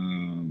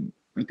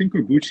 I think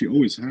Corbucci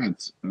always had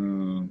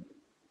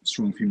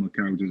strong female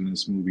characters in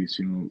his movies.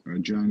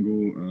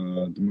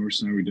 Django, The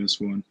Mercenary, this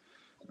one,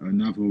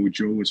 Navajo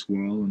Joe as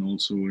well, and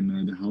also in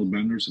The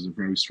Hellbenders is a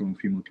very strong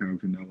female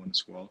character in that one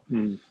as well.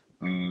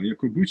 Yeah,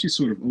 Corbucci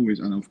sort of always,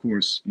 and of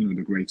course,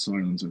 The Great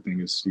Silence, I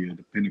think, is the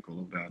pinnacle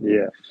of that.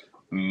 Yeah.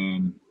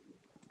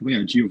 But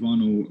yeah,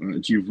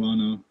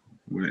 Giovanna,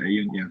 with an A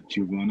in, yeah,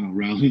 Giovanna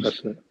Raleigh.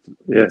 That's it.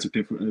 Yeah. It's a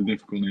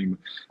difficult name.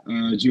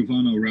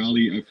 Giovanna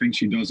Raleigh, I think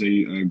she does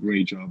a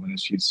great job, and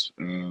she's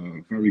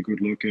very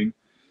good looking.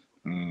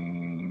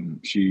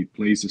 She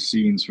plays the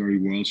scenes very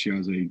well. She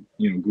has a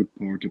good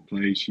part to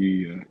play.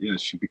 She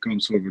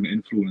becomes sort of an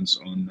influence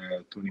on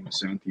Tony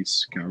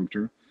Masanti's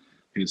character.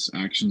 His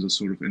actions are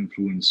sort of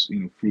influenced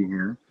through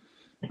her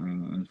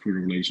and through the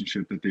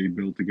relationship that they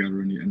build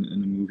together in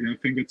the movie. I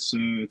think it's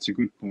a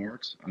good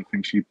part. I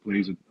think she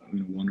plays it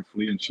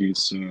wonderfully, and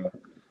she's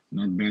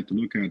not bad to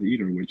look at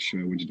either, which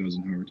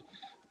doesn't hurt.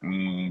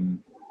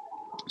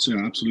 So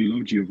I absolutely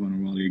love Giovanna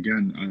Raleigh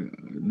again.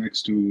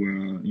 Next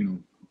to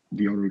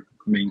the other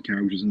main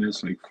characters in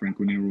this, like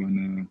Franco Nero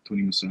and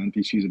Tony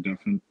Masanti, she's a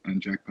definite,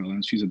 and Jack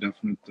Palance, she's a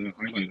definite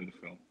highlight of the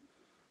film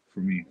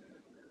for me.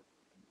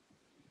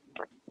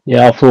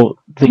 Yeah, I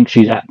think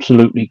she's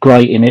absolutely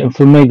great in it. And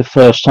for me, the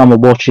first time of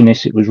watching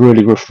this, it was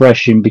really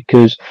refreshing,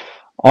 because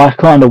I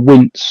kind of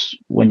wince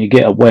when you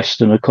get a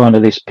Western of kind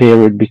of this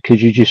period, because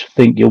you just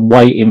think you're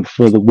waiting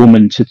for the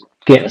woman to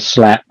get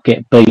slapped,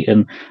 get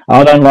beaten.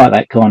 I don't like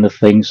that kind of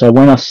thing. So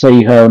when I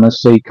see her and I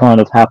see kind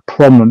of how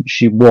prominent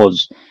she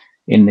was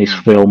in this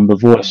film, the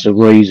voice of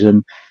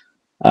reason,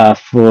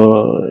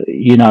 for,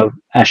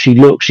 as she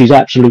looks, she's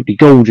absolutely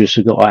gorgeous.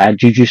 I got to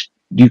add,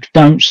 you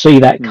don't see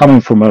that coming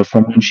from her,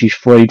 from when she's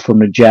freed from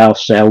the jail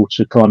cell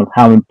to kind of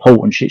how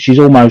important she's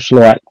almost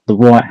like the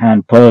right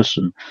hand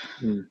person.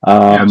 Sort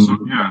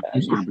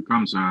of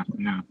becomes that.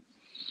 Yeah.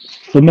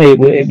 For me,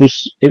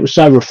 it was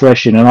so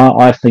refreshing, and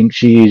I think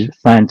she is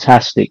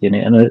fantastic in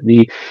it. And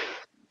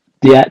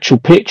the actual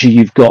picture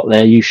you've got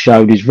there, you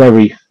showed, is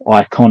very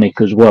iconic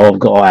as well. I've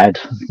got to add,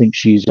 I think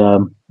she's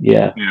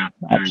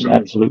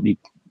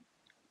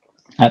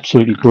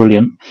absolutely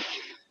brilliant.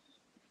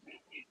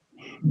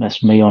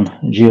 That's me on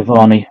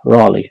Giovanni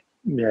Raleigh.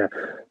 Yeah.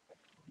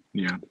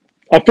 Yeah.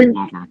 I think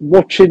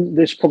watching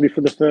this probably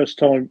for the first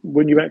time,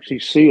 when you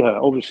actually see her,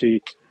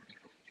 obviously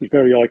she's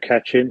very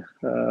eye-catching.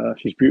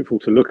 She's beautiful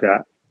to look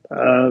at.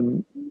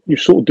 You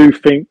sort of do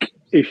think,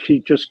 is she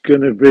just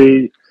going to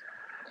be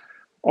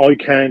eye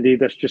candy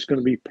that's just going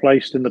to be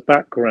placed in the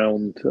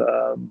background?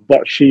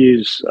 But she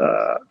is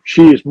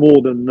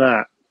more than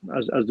that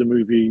as the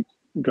movie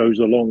goes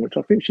along, which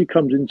I think she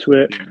comes into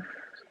it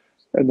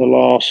in the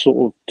last sort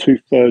of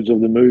 2/3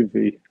 of the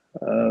movie.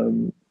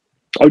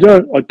 I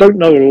don't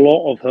know a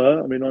lot of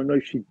her. I mean, I know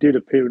she did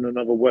appear in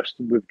another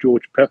Western with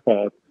George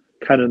Peppard,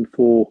 Cannon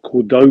for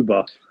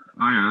Cordoba.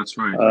 Oh yeah, that's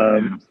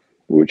right.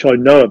 Which I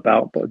know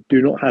about, but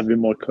do not have in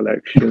my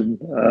collection.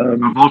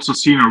 I've also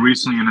seen her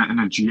recently in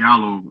a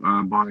Giallo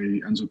by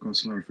Enzo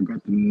Costello. I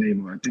forgot the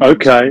name of it. I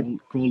think it was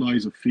Cold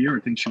Eyes of Fear. I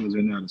think she was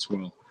in that as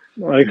well.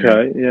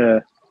 Okay,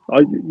 yeah.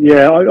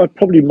 I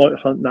probably might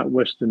hunt that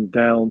Western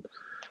down,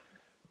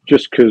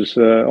 just because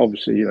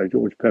obviously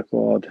George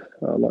Peppard,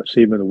 I like to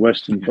see him in the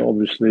Western, but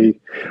obviously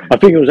I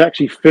think it was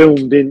actually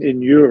filmed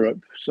in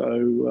Europe. So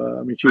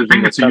I mean, I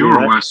think it's a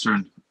Euro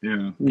Western.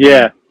 Yeah.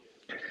 Yeah.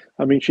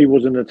 I mean, she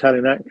was an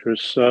Italian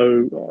actress,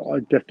 so I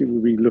definitely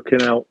will be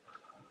looking out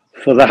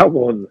for that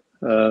one,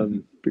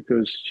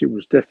 because she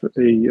was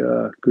definitely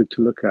good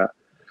to look at.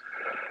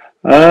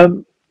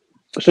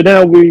 So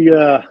now we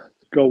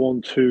go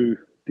on to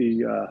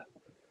the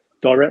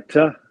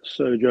director,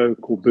 Sergio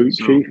Corbucci.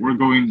 So we're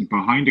going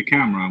behind the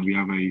camera, and we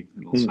have a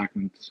little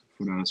second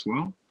for that as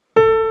well.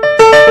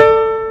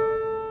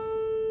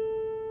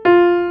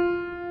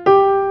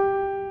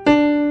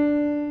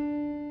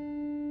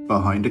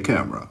 Behind the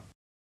camera.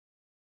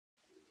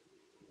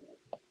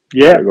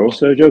 Yeah,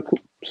 Sergio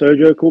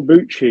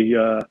Corbucci,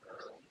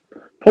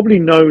 probably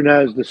known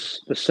as the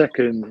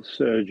second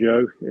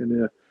Sergio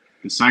in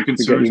the second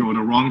Sergio, or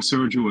the wrong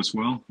Sergio as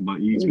well, but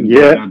he's been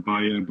played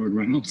by Burt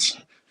Reynolds,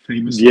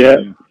 famously.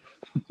 Yeah,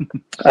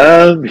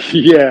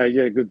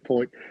 good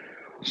point.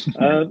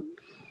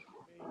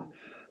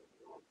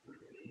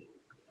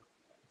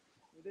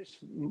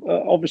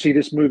 Obviously,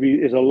 this movie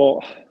is a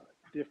lot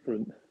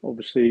different.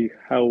 Obviously,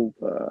 how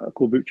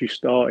Corbucci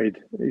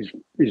started,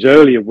 his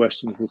earlier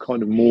westerns were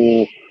kind of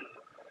more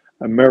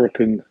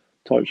American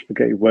type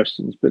spaghetti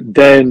westerns, but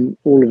then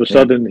all of a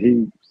sudden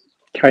he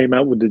came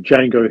out with the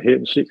Django hit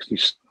in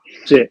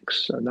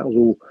 '66, and that was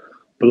all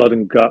blood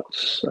and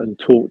guts and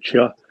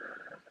torture.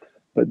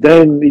 But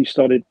then he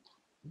started,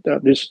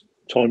 at this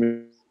time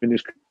in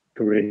his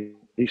career,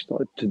 he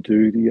started to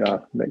do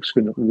the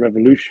Mexican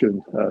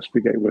Revolution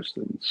spaghetti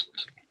westerns.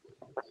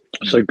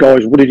 So,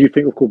 guys, what did you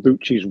think of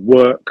Corbucci's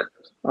work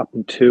up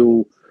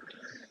until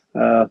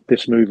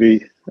this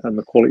movie and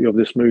the quality of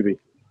this movie?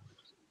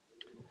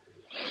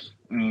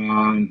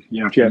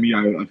 Yeah, for Jeff? me,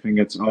 I think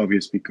it's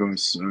obvious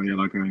because, yeah,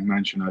 like I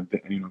mentioned,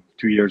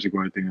 2 years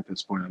ago, I think at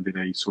this point, I did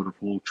a sort of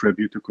whole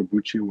tribute to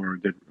Corbucci where I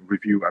did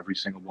review every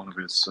single one of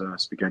his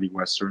spaghetti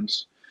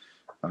westerns,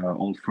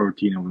 all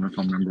 13 of them, if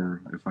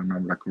I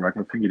remember that correct.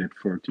 I think he did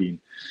 13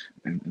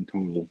 in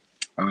total.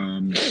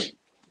 Um,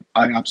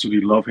 I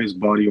absolutely love his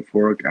body of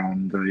work,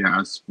 and yeah,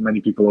 as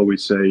many people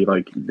always say,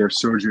 like there's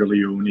Sergio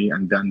Leone,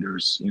 and then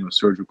there's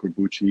Sergio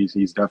Corbucci.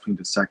 He's definitely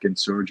the second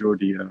Sergio.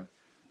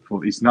 Well,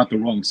 he's not the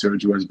wrong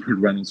Sergio, as Burt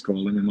Reynolds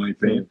called him, in my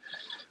opinion.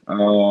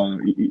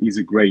 He's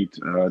a great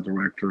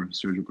director,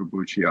 Sergio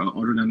Corbucci.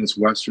 Other than his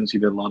westerns, he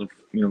did a lot of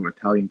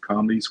Italian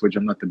comedies, which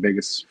I'm not the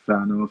biggest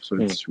fan of. So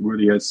it's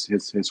really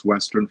his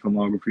western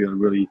filmography that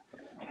really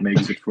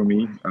makes it for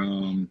me.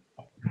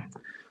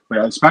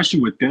 But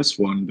especially with this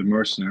one, The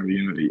Mercenary,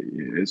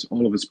 is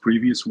all of his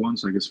previous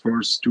ones, like his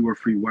first 2 or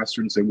 3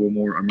 westerns, they were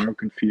more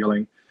American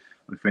feeling.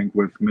 I think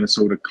with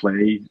Minnesota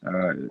Clay,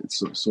 it's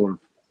sort of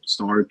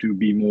started to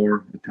be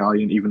more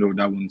Italian, even though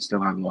that one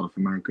still had a lot of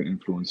American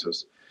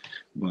influences.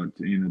 But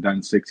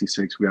then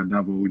 '66 we had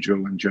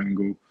Navajo and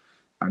Django,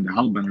 and the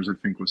Hellbenders I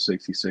think was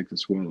 '66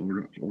 as well,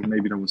 or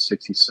maybe that was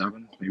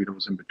 '67, maybe that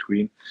was in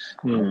between.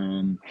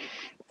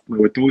 But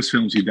with those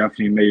films, he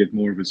definitely made it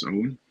more of his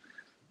own.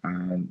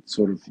 And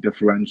sort of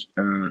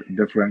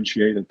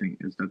differentiate, I think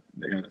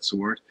that's the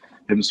word,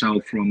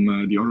 himself from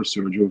the other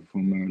Sergio,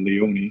 from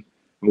Leone.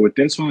 But with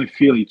this one, I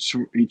feel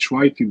he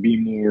tried to be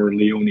more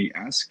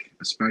Leone-esque,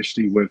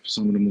 especially with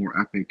some of the more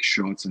epic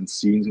shots and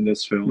scenes in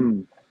this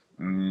film.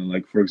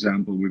 Like, for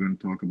example, we're going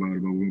to talk about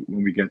when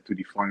we get to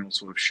the final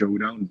sort of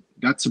showdown.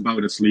 That's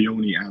about as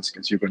Leone-esque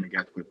as you're going to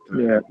get with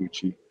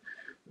Corbucci,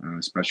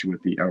 especially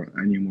with the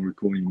Ennio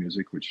Morricone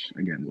music, which,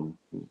 again,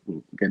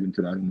 we'll get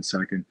into that in a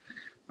second.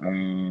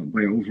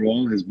 But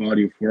overall, his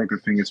body of work, I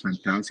think, is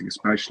fantastic,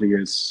 especially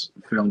his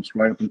films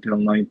right up until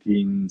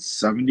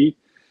 1970.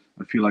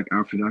 I feel like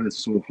after that, his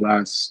sort of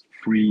last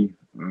 2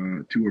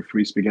 or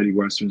 3 spaghetti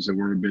westerns that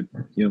were a bit,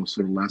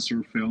 sort of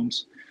lesser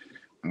films.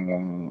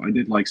 I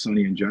did like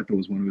Sonny and Jet. That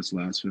was one of his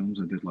last films.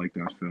 I did like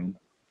that film.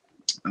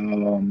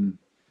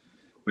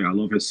 But yeah, I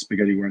love his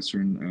spaghetti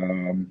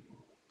western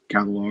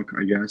catalog,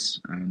 I guess,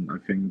 and I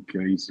think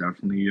he's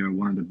definitely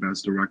one of the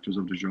best directors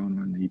of the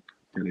genre, and he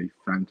did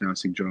a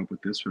fantastic job with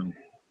this film.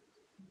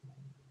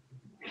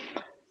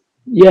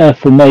 Yeah,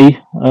 for me,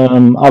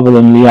 other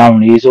than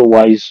Leone, he's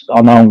always,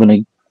 I know I'm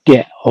going to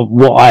get, of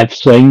what I've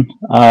seen,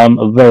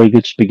 a very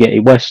good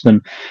spaghetti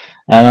western.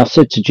 And I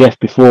said to Jeff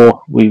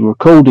before we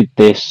recorded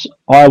this,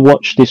 I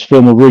watched this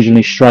film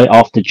originally straight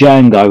after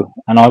Django,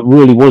 and I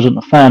really wasn't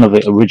a fan of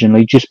it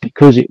originally just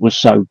because it was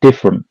so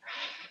different,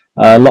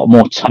 a lot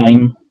more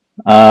tame.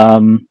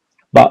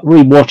 But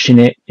rewatching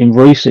it in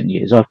recent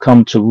years, I've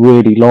come to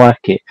really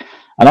like it.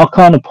 And I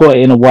kind of put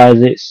it in a way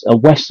as it's a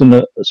western,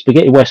 a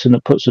spaghetti western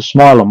that puts a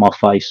smile on my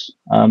face,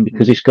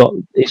 because it's got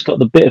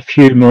the bit of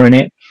humour in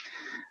it.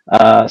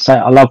 So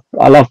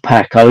I love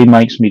Paco. He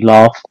makes me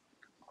laugh.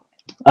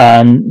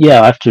 And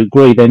yeah, I have to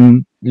agree.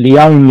 Then the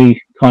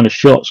only kind of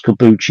shots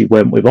Corbucci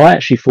went with, I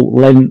actually thought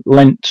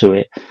lent to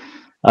it.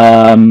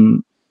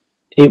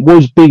 It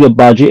was bigger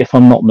budget, if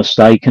I'm not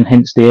mistaken,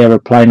 hence the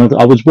aeroplane.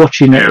 I was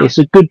watching it. It's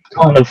a good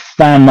kind of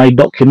fan-made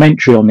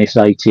documentary on this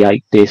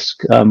 88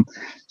 disc,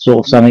 sort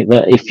of something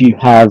that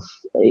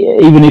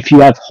even if you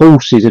have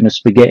horses in a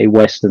spaghetti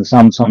western,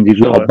 sometimes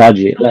you've got a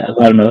budget, let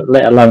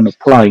alone a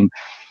plane.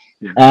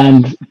 Yeah.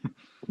 And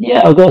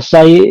yeah, I've got to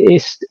say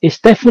it's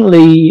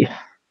definitely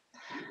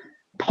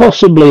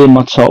possibly in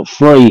my top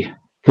 3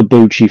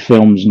 Corbucci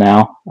films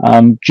now,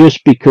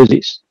 just because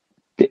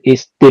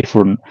it's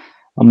different.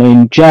 I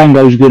mean,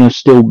 Django's going to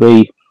still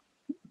be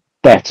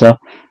better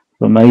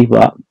for me,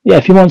 but yeah,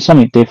 if you want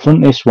something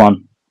different, this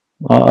one.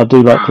 I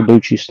do like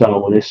Corbucci's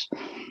style with this.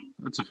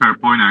 That's a fair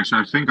point,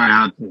 actually. I think I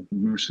had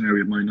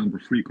Mercenary at my number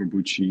 3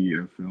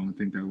 Corbucci film. I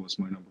think that was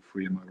my number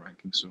 3 in my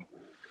ranking, so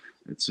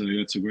it's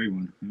a great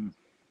one.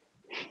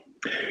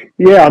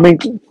 Yeah, I mean,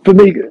 for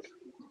me,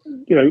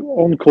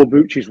 on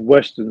Corbucci's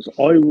westerns,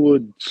 I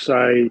would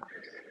say,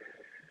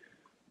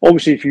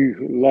 obviously, if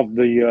you love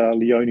the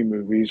Leone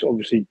movies,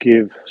 obviously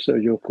give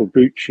Sergio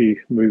Corbucci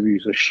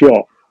movies a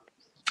shot.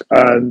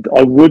 And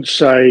I would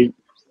say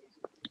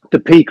the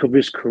peak of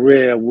his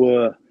career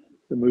were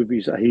the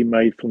movies that he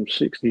made from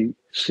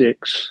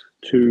 66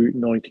 to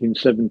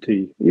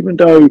 1970. Even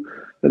though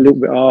a little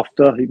bit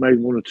after, he made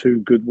 1 or 2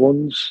 good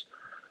ones,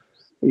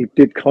 he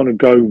did kind of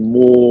go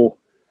more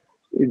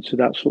into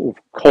that sort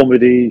of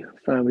comedy,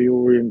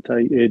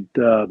 family-orientated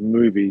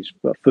movies.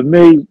 But for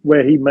me,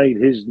 where he made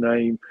his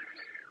name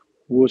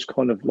was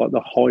kind of like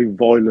the high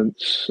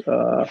violence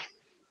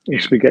in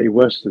spaghetti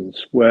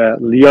westerns, where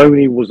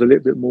Leone was a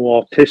little bit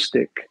more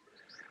artistic,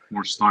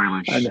 more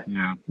stylish,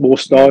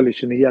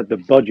 and he had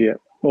the budget.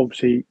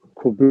 Obviously,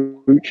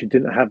 Corbucci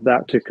didn't have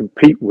that to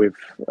compete with.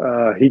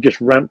 He just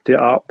ramped it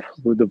up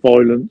with the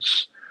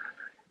violence,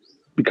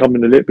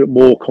 becoming a little bit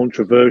more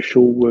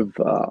controversial with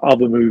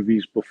other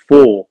movies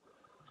before.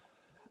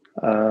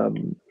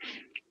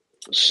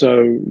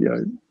 So,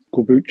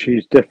 Corbucci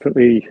is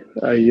definitely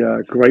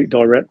a great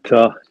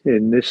director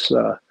in this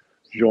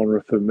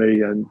genre for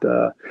me. And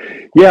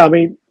yeah, I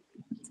mean,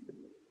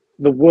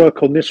 the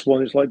work on this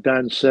one is like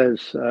Dan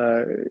says.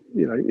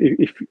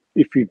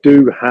 If you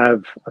do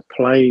have a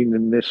plane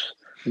in this,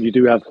 and you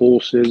do have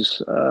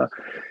horses,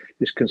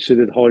 it's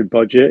considered high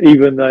budget.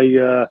 Even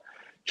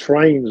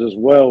trains as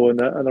well,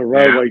 and a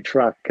railway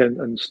track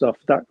and stuff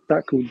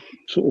that could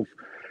sort of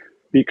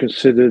be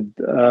considered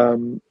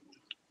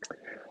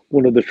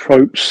one of the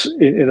tropes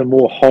in a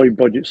more high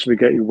budget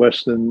spaghetti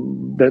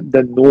western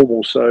than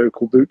normal. So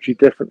Corbucci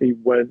definitely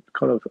went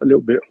kind of a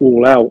little bit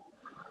all out.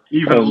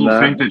 Even old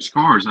vintage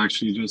cars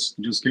actually just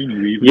came to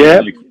me.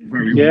 Like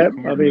very old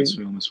cars in this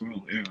film as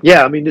well.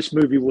 Yeah, I mean, this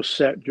movie was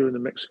set during the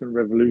Mexican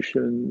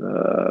Revolution.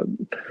 The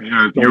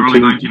early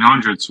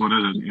 1900s. What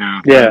is it?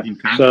 Yeah. Yeah.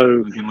 1910,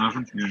 So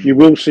 1911. Yeah. you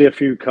will see a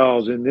few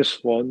cars in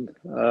this one,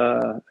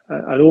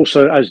 and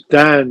also as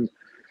Dan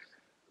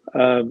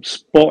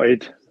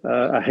spotted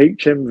a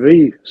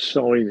HMV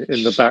sign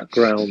in the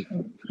background,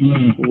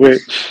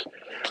 which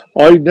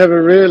I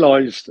never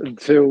realised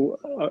until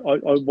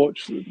I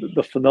watched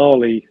the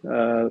finale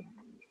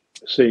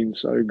scene.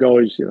 So,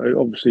 guys,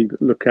 obviously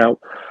look out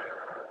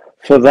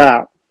for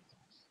that.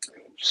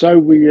 So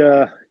we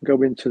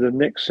go into the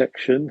next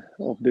section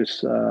of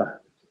this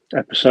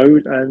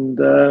episode,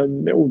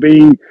 and it will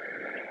be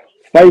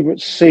favourite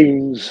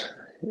scenes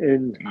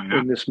in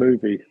this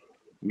movie.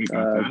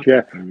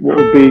 Jeff, what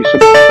would be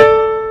some?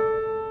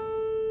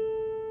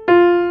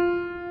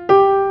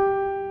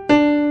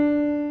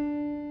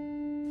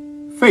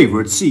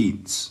 Favorite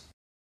scenes.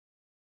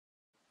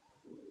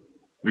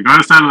 We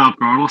gotta set it up,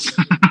 Carlos.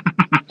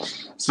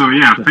 So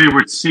yeah,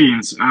 favorite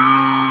scenes.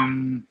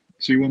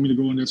 So you want me to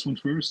go on this one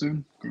first,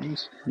 then,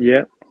 Carlos?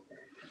 Yeah.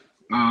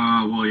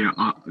 Well, yeah.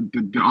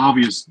 The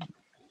obvious,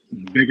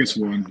 biggest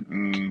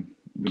one,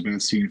 the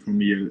best scene for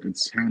me.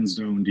 It's hands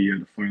down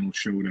the final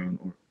showdown.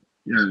 Or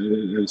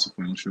it is a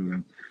final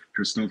showdown.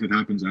 There's stuff that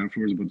happens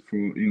afterwards, but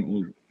for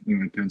all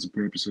intents and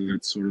purposes,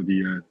 it's sort of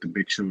the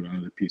big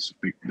showdown, the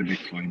big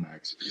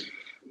climax.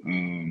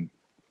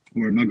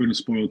 We're not going to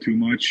spoil too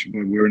much,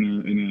 but we're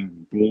in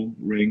a bull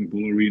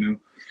arena,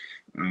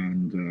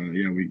 and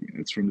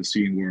it's from the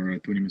scene where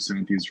Tony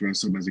Masanti is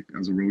dressed up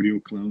as a rodeo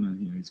clown,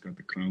 and he's got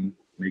the clown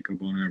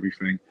makeup on and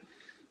everything,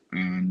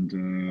 and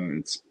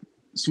it's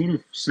sort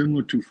of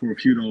similar to For a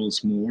Few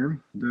Dollars More,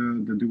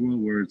 the duel,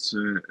 where it's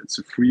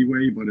a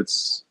freeway, but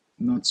it's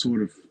not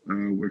sort of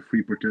we're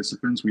three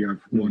participants. We have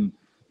one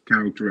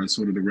character as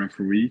sort of the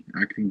referee,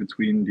 acting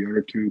between the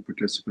other two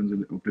participants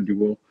of the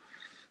duel.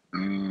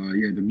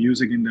 The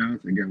music in that,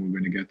 again, we're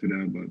going to get to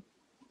that, but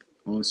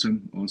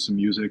awesome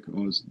music.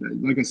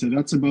 Like I said,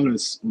 that's about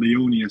as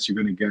Leone as you're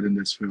going to get in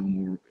this film,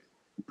 or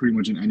pretty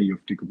much in any of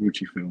the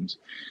Corbucci films,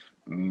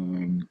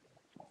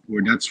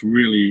 where that's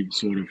really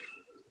sort of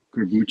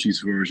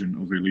Corbucci's version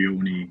of a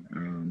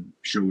Leone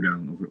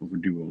showdown of a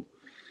duel.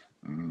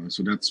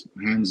 So that's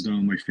hands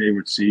down my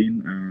favorite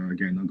scene.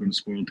 Again, not going to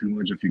spoil too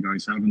much. If you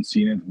guys haven't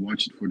seen it,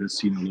 watch it for this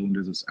scene alone.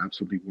 This is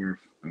absolutely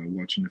worth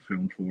watching the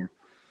film for.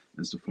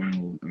 As the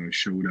final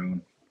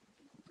showdown.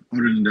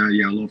 Other than that,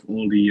 I love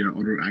all the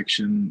other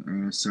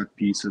action set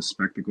pieces,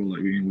 spectacle.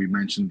 Like we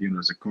mentioned,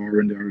 there's a car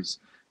in there, there's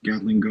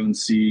Gatling gun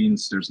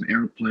scenes, there's an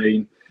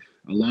airplane,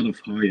 a lot of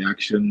high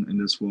action in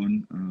this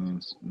one.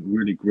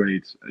 Really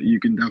great. You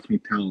can definitely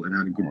tell it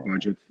had a good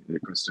budget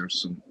because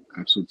there's some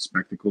absolute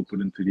spectacle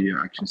put into the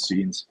action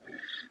scenes.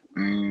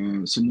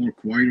 Some more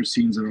quieter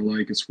scenes that I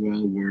like as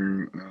well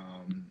were.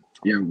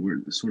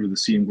 We're sort of the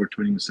scene where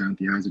Tony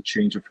Masanti has a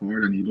change of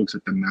heart and he looks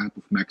at the map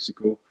of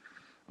Mexico.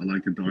 I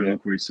like the dialogue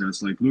where he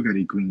says, like, "Look at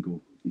it,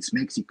 gringo. It's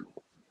Mexico.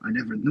 I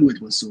never knew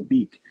it was so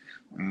big."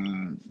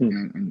 I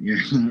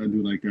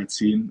do like that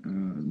scene.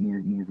 More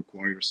of a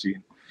quieter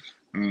scene.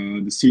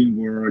 The scene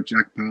where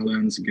Jack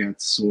Palance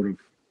gets sort of,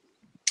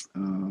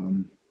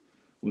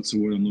 what's the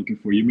word I'm looking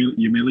for?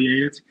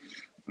 Humiliated.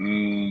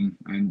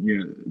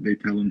 They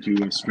tell him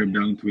to strip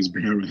down to his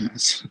bare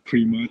ass,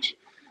 pretty much.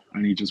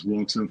 And he just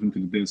walks off into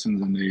the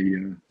distance, and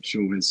they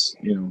show his,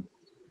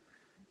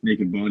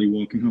 naked body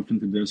walking off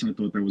into the distance. I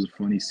thought that was a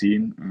funny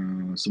scene.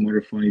 Some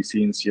other funny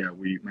scenes,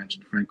 we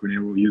mentioned Franco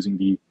Nero using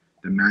the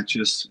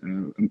matches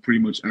and pretty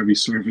much every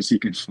surface he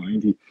can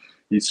find.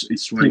 He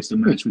strikes the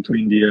match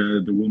between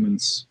the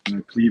woman's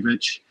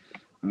cleavage.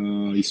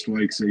 He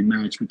strikes a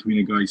match between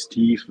a guy's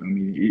teeth. I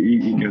mean,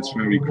 he gets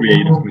very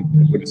creative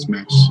with his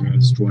match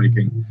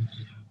striking.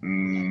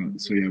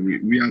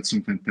 We had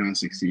some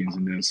fantastic scenes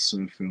in this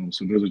film.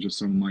 So those are just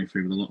some of my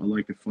favorite. I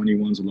like the funny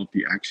ones. I love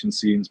the action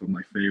scenes, but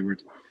my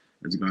favorite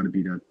has got to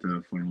be that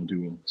final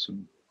duel. So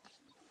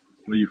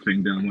what do you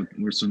think, Dan? What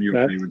were some of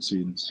your favorite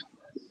scenes?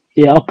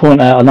 Yeah, I'll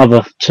point out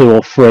another two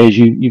or three as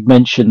you've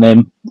mentioned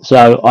them.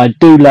 So I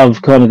do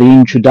love kind of the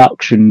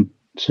introduction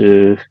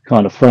to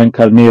kind of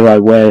Franco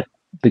Nero, where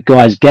the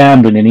guy's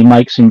gambling and he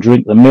makes him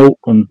drink the milk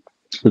and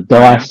the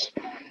dice.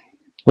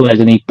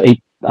 And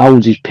he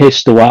holds his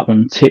pistol up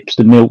and tips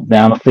the milk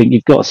down. I think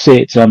you've got to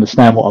see it to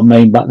understand what I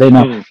mean. But then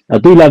I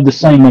do love the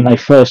scene when they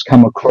first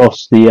come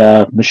across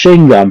the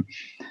machine gun,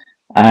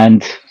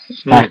 and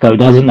Paco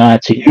doesn't know how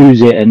to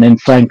use it, and then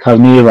Franco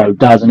Nero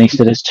does, and he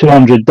said it's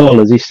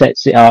 $200. He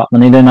sets it up,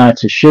 and he don't know how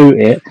to shoot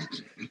it,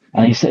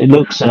 and he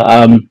looks at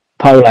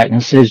Polak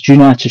and says, "Do you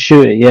know how to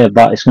shoot it? Yeah,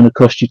 but it's going to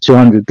cost you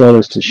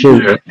 $200 to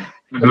shoot Yeah, it."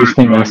 I very just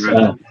think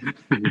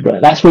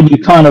private. that's when you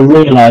kind of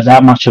realise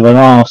how much of an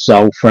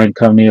arsehole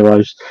Franco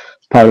Nero's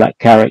Polak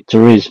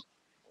character is.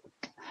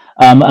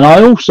 And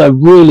I also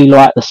really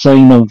like the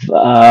scene of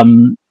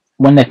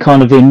when they're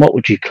kind of in, what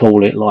would you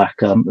call it, like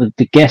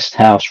the guest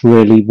house,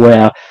 really,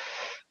 where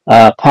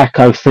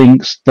Paco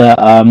thinks that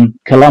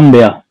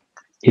Colombia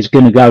is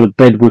going to go to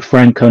bed with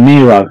Franco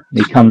Nero.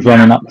 He comes Yeah,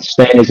 running up the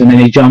stairs and then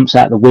he jumps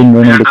out the window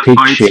and all yeah, the the pig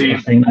fight shit. I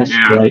scene. think that's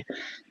Yeah, great.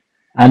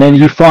 And then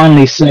you yeah.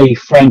 finally see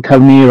Franco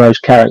Nero's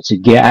character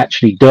get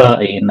actually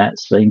dirty in that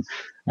scene,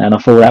 and I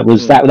thought that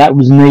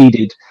was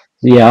needed.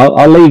 So yeah,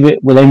 I'll leave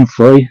it with them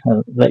three.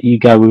 Let you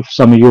go with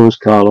some of yours,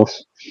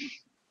 Carlos.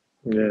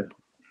 Yeah,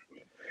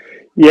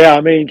 yeah.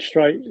 I mean,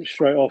 straight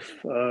off,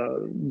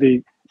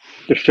 the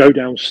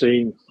showdown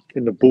scene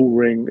in the bull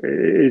ring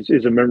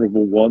is a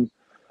memorable one,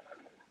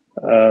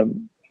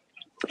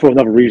 for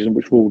another reason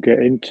which we'll get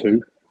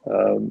into.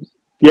 Um,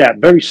 yeah,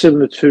 very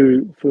similar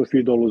to For a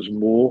Few Dollars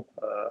More.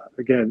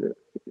 Again,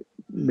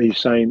 me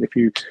saying if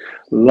you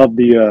love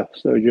the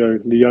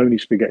Sergio Leone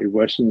spaghetti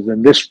westerns,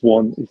 then this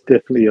one is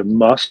definitely a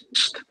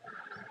must.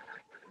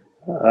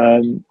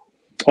 Um,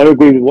 I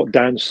agree with what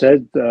Dan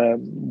said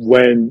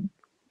when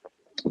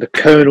the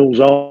Colonel's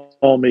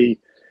army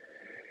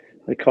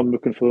they come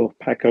looking for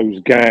Paco's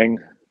gang,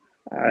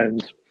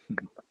 and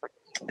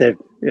they've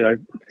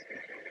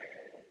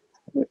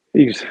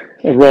he's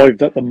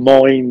arrived at the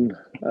mine,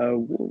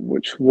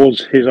 which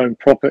was his own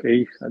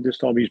property, and this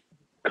time he's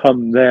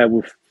come there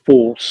with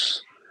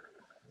force.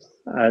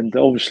 And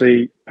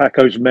obviously,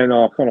 Paco's men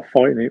are kind of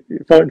fighting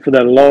for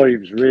their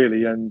lives,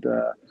 really. And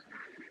the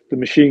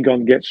machine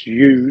gun gets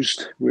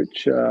used,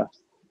 which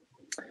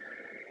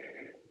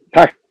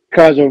Paco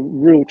has a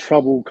real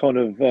trouble kind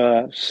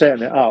of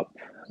setting it up,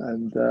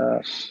 and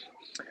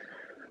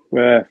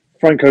where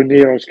Franco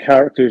Nero's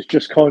character is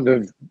just kind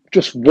of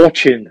just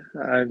watching,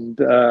 and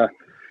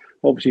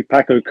obviously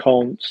Paco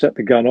can't set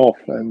the gun off,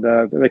 and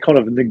they kind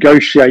of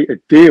negotiate a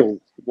deal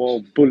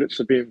while bullets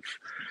are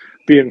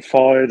being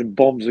fired and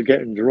bombs are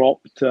getting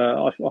dropped.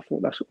 I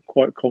thought that's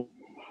quite a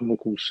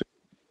comical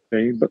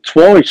scene. But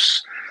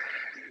twice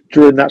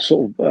during that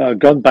sort of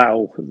gun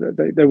battle,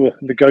 they were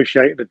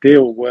negotiating a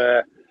deal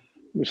where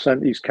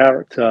Santi's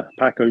character,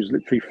 Paco's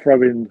literally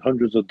throwing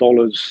hundreds of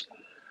dollars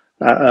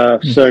at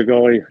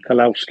Sergei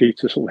Kalowski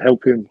to sort of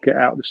help him get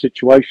out of the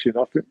situation.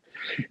 I think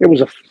it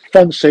was a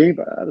fun scene,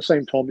 but at the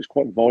same time, it's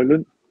quite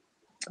violent.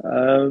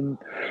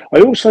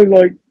 I also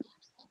like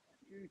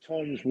a few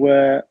times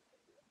where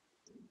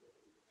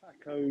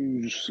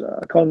Paco's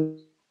kind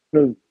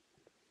of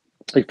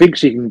he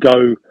thinks he can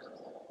go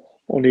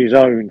on his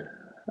own,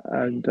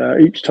 and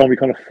each time he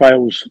kind of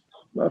fails.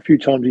 A few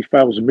times he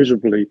fails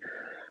miserably,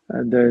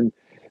 and then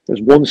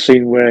there's one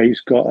scene where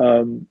he's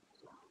got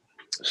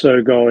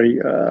Sergei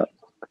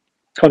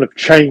kind of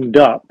chained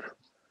up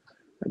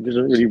and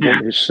doesn't really Yeah.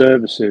 want his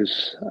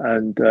services,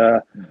 and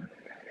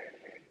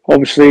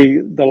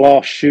obviously the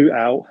last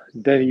shootout.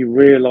 Then he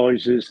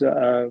realizes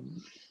that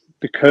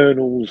the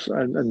colonels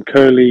and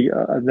Curly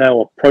are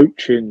now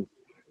approaching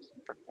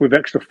with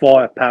extra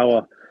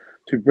firepower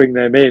to bring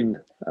them in,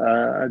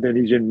 and then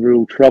he's in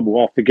real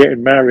trouble after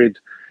getting married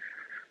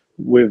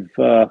with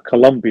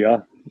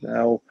Colombia.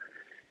 Now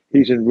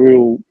he's in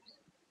real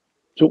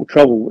sort of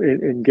trouble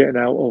in getting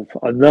out of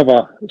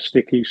another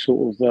sticky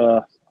sort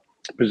of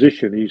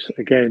position. He's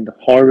again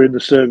hiring the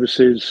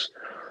services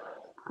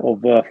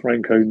of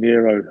Franco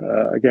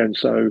Nero again.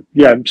 So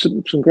yeah,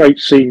 some great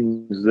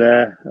scenes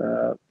there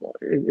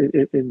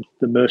in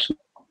the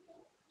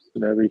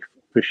Mercenary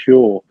for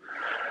sure.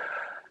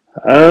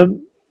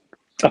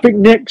 I think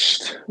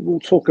next we'll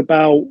talk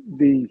about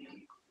the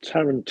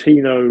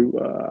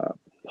Tarantino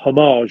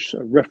homage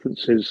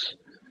references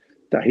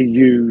that he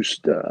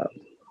used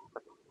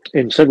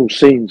in several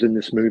scenes in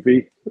this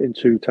movie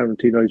into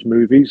Tarantino's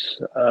movies.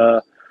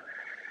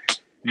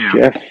 Yeah.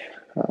 Jeff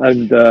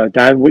and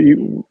Dan, what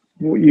you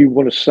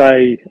want to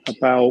say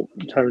about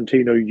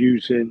Tarantino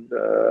using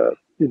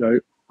the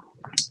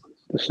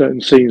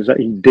certain scenes that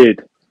he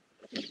did?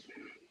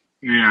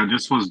 Yeah,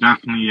 this was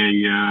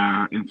definitely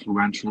a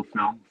influential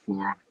film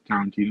for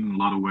Tarantino in a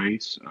lot of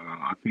ways.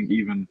 I think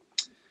even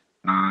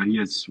he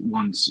has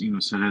once,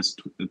 said his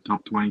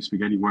top 20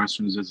 spaghetti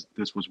westerns.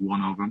 This was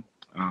one of them.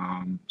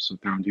 So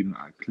Tarantino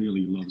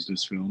clearly loves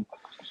this film.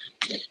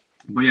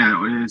 But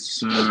yeah,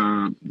 it's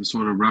the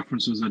sort of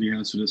references that he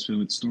has to this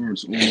film. It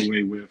starts all the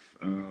way with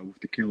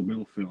the Kill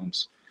Bill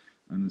films,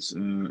 and it's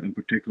in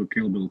particular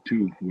Kill Bill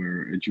 2,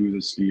 where it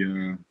uses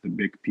the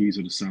big piece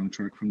of the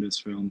soundtrack from this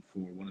film for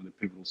one of the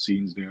pivotal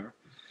scenes there.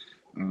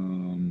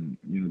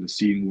 The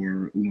scene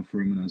where Uma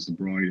Thurman as the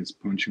bride is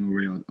punching her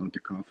way out the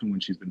coffin when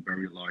she's been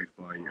buried alive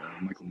by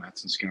Michael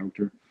Madsen's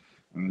character.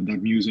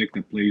 That music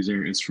that plays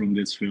there is from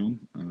this film.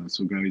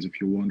 So guys, if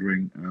you're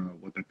wondering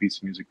what that piece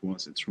of music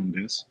was, it's from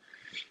this.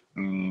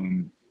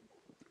 Um,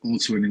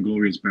 also in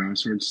Inglorious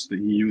Bastards, that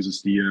he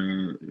uses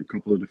a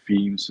couple of the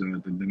themes,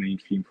 the main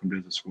theme from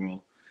this as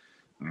well.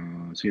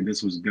 So yeah,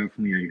 this was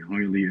definitely a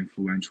highly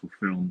influential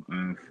film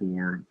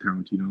for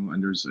Tarantino,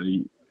 and there's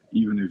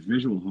even a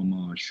visual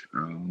homage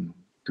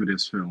to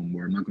this film.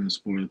 Where I'm not going to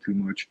spoil too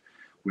much.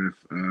 With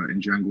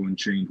in Django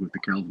Unchained, with the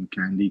Calvin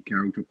Candy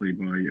character played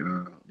by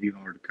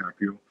Leonardo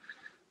DiCaprio,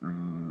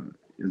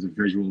 there's a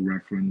visual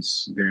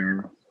reference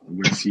there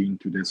we're seeing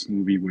to this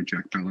movie with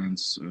Jack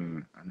Palance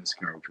and his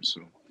character.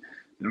 So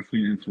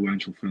definitely an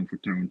influential film for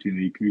Tarantino.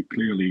 He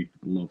clearly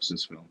loves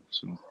this film.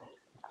 So.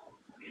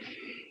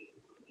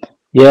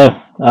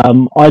 Yeah,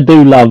 I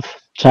do love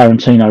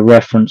Tarantino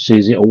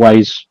references. It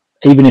always,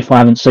 even if I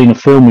haven't seen a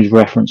film he's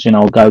referencing,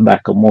 I'll go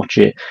back and watch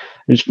it.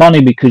 It's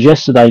funny because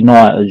yesterday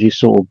night, as you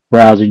sort of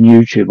browsing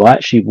YouTube, I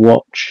actually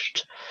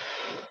watched.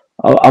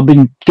 I've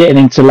been getting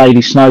into Lady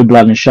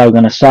Snowblood and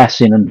Shogun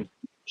Assassin and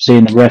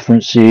seeing the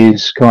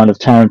references kind of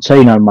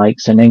Tarantino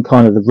makes, and then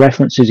kind of the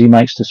references he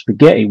makes to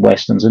spaghetti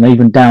westerns, and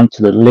even down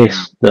to the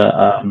list that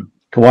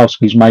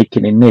Kowalski's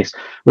making in this.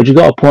 Which you've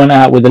got to point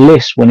out with the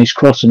list when he's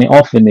crossing it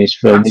off in this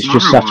film, That's it's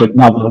just another such one.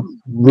 another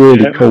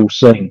really cool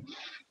scene.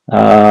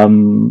 I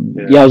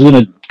was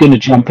gonna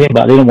jump in,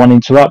 but I didn't want to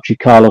interrupt you,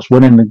 Carlos.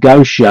 When they're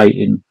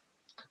negotiating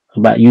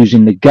about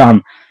using the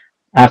gun,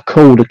 how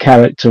cool the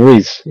character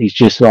is. He's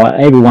just like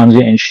everyone's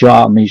getting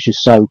shot, and he's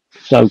just so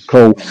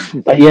cool.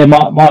 But yeah,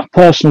 my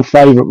personal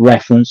favourite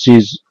reference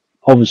is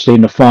obviously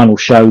in the final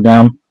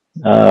showdown.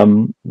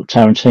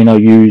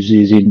 Tarantino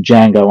uses in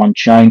Django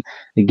Unchained.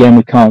 Again,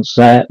 we can't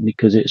say it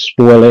because it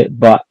spoil it.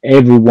 But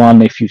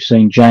everyone, if you've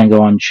seen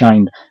Django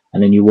Unchained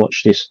and then you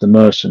watch this, The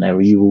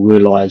Mercenary, you will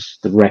realise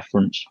the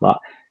reference. But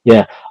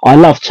yeah, I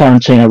love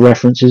Tarantino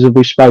references, as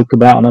we spoke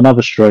about on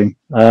another stream.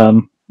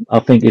 I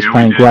think it's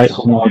paying great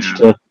homage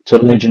to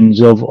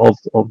legends of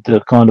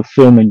the kind of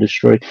film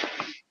industry.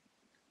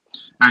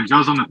 And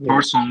just on a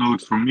personal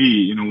note, for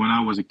me, when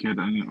I was a kid,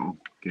 I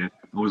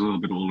was a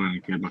little bit older than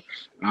a kid, but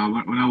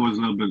when I was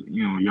a little bit,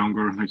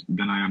 younger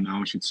than I am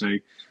now, I should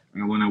say,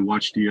 when I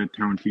watched the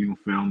Tarantino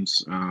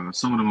films,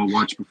 some of them I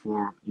watched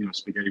before,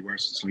 spaghetti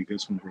westerns like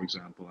this one, for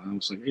example, and I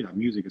was like, hey, that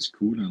music is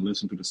cool, and I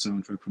listened to the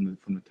soundtrack from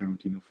the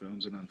Tarantino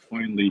films, and then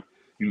finally,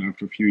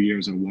 after a few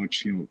years, I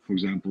watched, for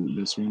example,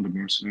 this one, The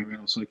Mercenary, and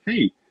I was like,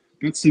 hey,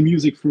 that's the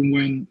music from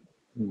when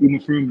Uma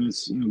Thurman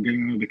is,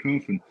 getting out of the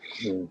coffin.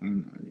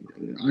 And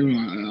I don't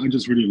know, I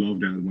just really love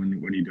that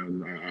when he does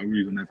it. I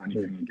really don't have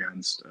anything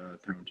against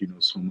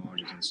Tarantino's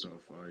homages and stuff.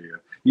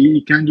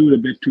 He can do it a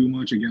bit too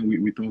much. Again,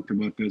 we talked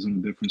about this on a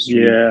different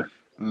stream. Yeah.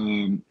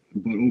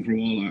 But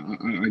overall,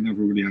 I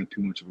never really had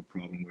too much of a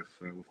problem with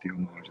the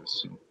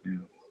homages. So, yeah.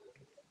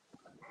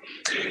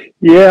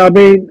 Yeah, I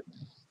mean,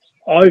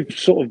 I've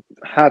sort of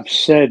have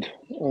said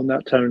on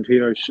that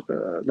Tarantino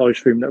live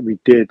stream that we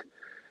did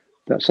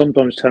that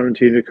sometimes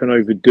Tarantino can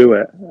overdo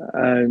it,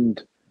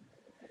 and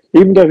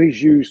even though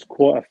he's used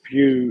quite a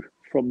few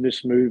from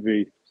this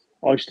movie,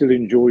 I still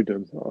enjoyed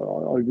them.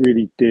 I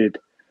really did,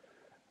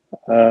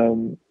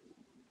 and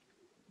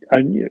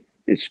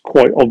it's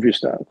quite obvious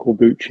that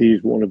Corbucci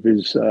is one of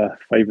his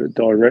favourite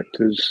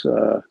directors.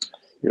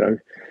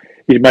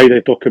 He made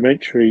a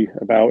documentary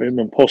about him,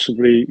 and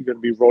possibly going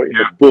to be writing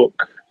a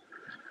book.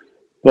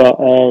 But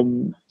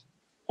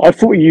I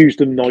thought he used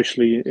them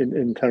nicely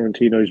in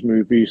Tarantino's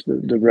movies.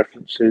 The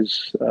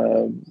references,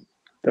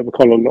 they were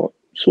kind of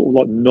sort of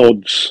like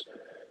nods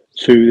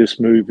to this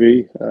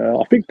movie.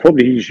 I think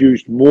probably he's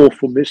used more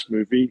from this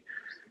movie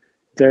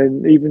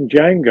than even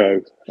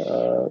Django,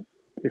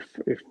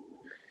 if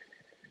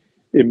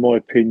in my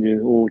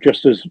opinion, or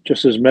just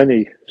as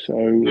many.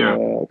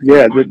 So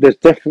there's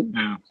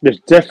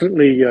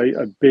definitely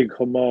a big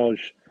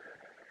homage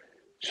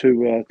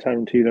to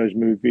Tarantino's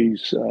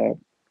movies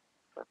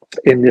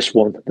in this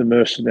one, The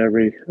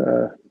Mercenary,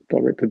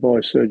 directed by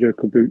Sergio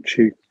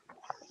Corbucci.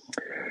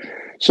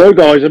 So,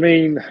 guys, I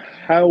mean,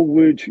 how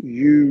would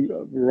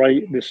you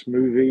rate this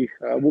movie?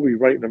 What would we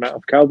rate them out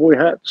of cowboy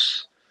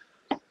hats?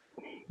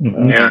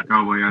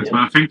 Cowboy hats. But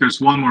I think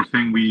there's one more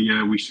thing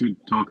we should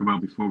talk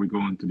about before we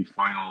go into the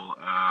final.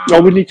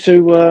 We need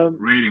to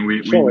rating.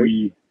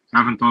 We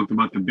haven't talked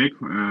about the big,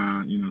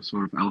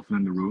 sort of elephant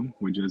in the room,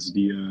 which is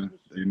the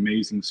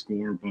amazing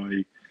score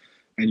by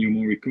Ennio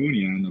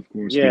Morricone, and of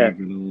course we have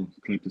a little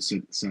clip to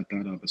set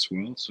that up as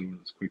well. So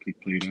let's quickly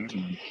play that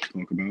and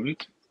talk about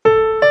it.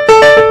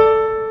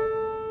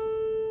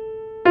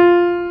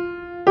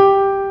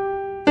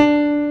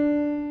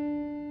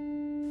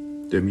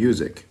 The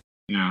music.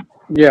 Yeah,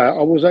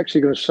 I was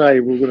actually going to say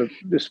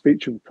this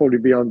speech will probably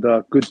be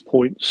under good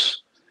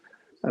points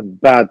and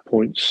bad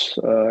points,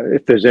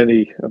 if there's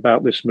any,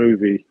 about this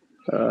movie.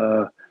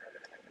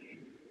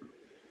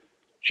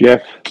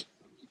 Jeff?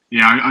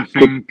 Yeah, I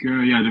think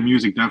the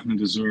music definitely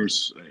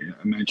deserves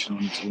a mention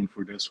on its own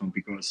for this one,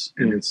 because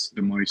it is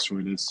the maestro.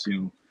 It is,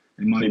 in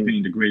my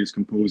opinion, the greatest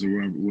composer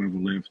who ever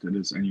lived. It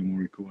is Ennio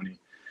Morricone,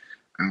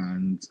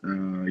 and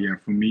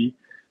for me,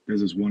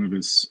 this is one of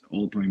his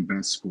all-time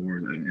best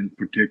scores. In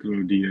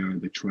particular,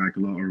 the track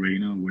La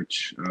Arena,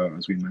 which,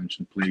 as we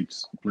mentioned,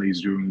 plays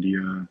during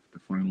the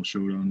final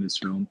showdown in this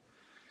film.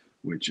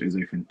 which is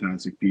a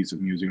fantastic piece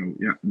of music. Oh,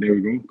 yeah, there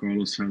we go.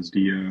 Carlos has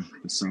the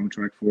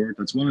soundtrack for it.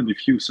 That's one of the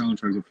few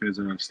soundtracks of his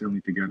that I still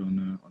need to get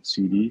on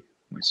CD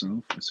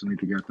myself. I still need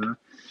to get that.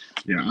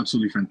 Yeah,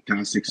 absolutely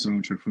fantastic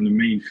soundtrack from the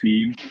main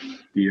theme,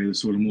 the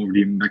sort of more of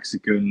the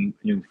Mexican,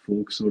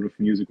 folk sort of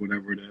music,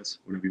 whatever it is,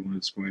 whatever you want to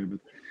describe it.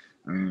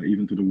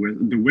 Even to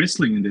the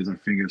whistling in this, I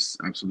think is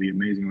absolutely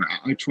amazing.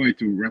 I try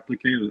to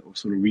replicate or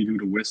sort of redo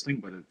the whistling,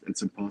 but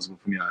it's impossible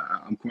for me.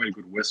 I'm quite a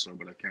good whistler,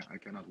 but I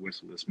cannot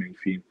whistle this main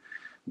theme.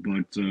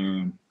 But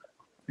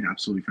yeah,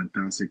 absolutely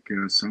fantastic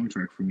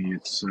soundtrack for me.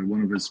 It's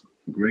one of his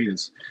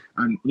greatest,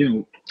 and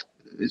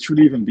it should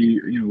even be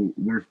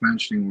worth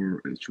mentioning,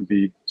 or it should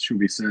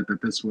be said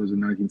that this was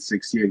in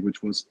 1968,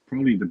 which was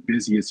probably the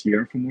busiest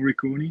year for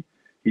Morricone.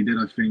 He did,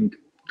 I think,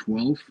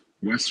 12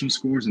 Western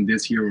scores in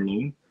this year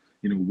alone.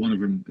 One of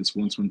them is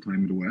Once Upon a Time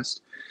in the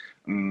West.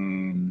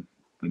 And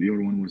the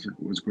other one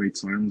was Great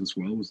Silence as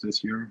well. Was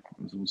this year?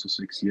 It was also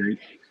 68.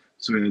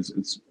 So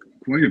it's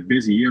quite a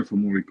busy year for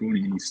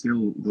Morricone, and he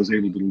still was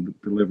able to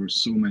deliver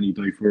so many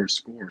diverse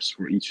scores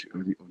for each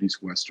of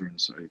these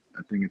westerns.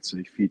 I think it's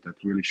a feat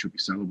that really should be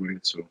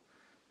celebrated. So,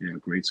 yeah,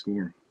 great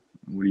score.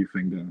 What do you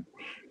think, Dan?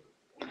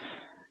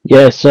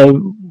 Yeah,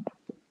 so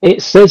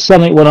it says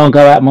something when I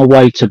go out of my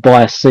way to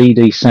buy a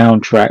CD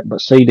soundtrack,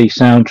 but CD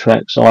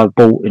soundtracks I've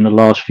bought in the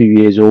last few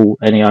years, all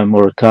Ennio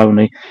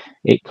Morricone.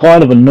 It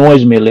kind of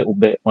annoys me a little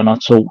bit when I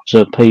talk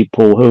to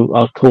people who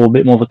I call a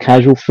bit more of a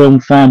casual film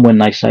fan when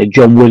they say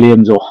John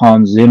Williams or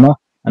Hans Zimmer,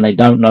 and they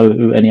don't know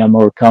who Ennio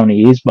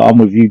Morricone is. But I'm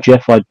with you,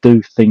 Jeff. I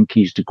do think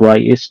he's the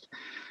greatest.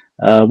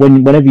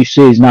 Whenever you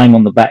see his name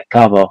on the back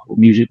cover,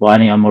 music by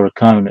Ennio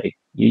Morricone,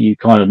 you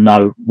kind of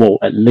know, well,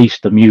 at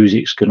least the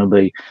music's going to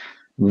be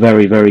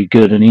very, very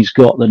good. And he's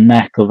got the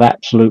knack of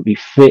absolutely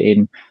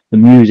fitting the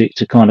music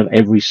to kind of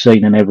every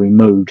scene and every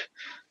mood.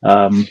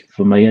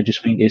 For me, I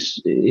just think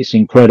it's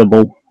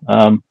incredible.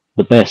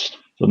 The best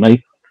for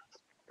me.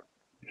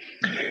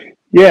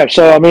 Yeah,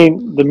 so I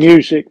mean, the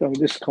music,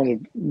 this kind of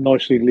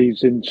nicely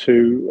leads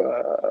into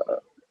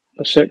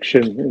a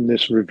section in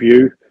this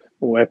review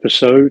or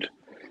episode.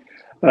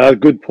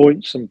 Good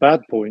points and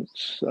bad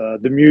points.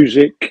 The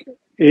music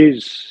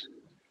is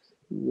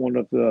one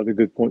of the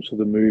good points of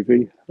the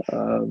movie.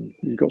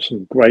 You've got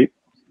some great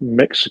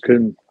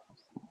Mexican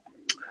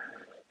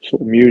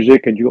sort of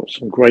music, and you've got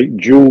some great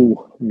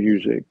dual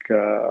music.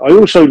 I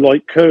also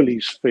like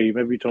Curly's theme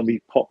every time he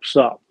pops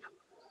up.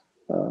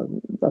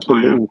 That's a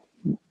little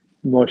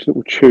nice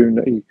little tune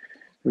that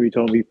every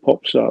time he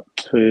pops up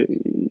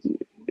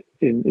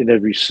in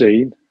every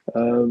scene.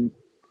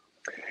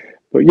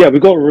 But yeah,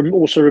 we've got to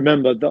also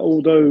remember that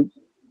although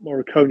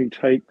Morricone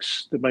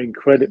takes the main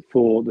credit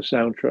for the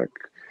soundtrack,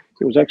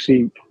 it was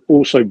actually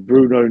also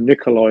Bruno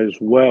Nicolai as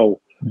well.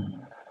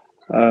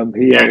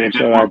 He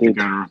also added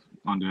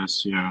on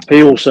this. Yeah,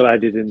 he also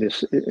added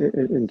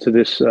into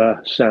this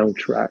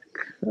soundtrack,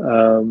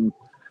 and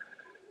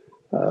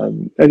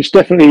it's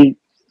definitely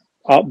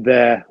up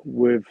there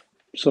with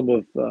some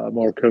of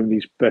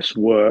Morricone's best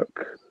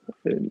work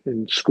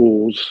in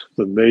scores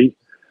for me.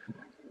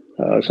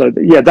 So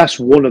yeah, that's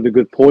one of the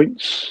good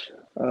points.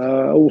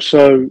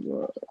 Also,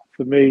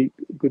 for me,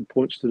 good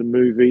points to the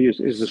movie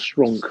is a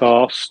strong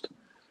cast,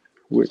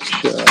 which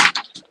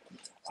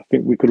I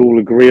think we could all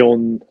agree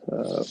on.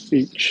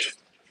 Each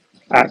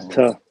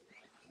actor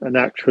and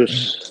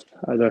actress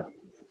had a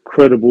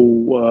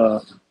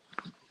credible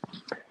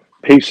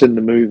piece in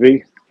the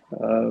movie.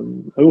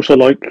 I also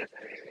like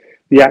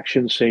the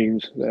action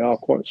scenes. They are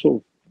quite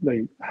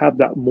they have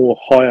that more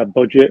higher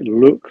budget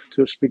look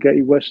to a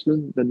spaghetti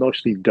western. They're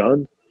nicely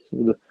done. Some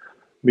of the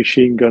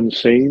machine gun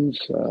scenes,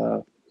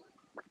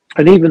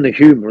 and even the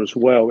humor as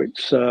well.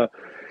 It's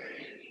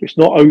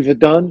not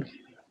overdone.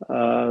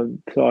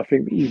 So I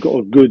think you've got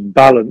a good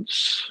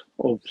balance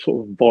of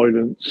sort of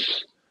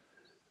violence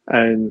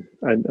and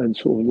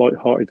sort of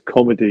light-hearted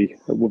comedy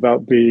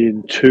without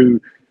being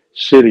too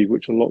silly,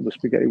 which a lot of the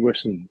spaghetti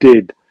westerns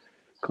did.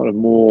 Kind of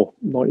more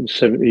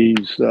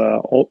 1970s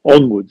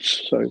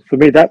onwards. So for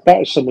me, that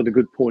is some of the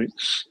good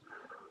points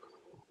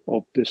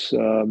of this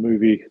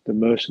movie, The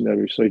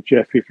Mercenary. So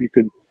Jeff, if you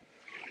could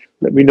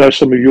let me know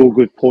some of your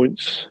good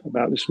points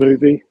about this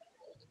movie.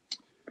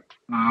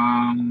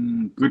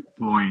 Good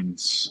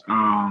points.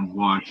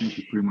 Well, I think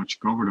you pretty much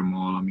covered them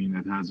all. I mean,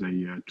 it has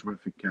a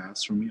terrific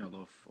cast for me. I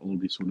love all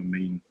these sort of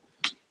main,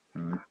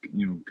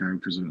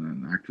 characters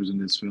and actors in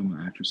this film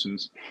and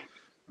actresses.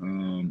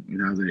 It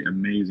has an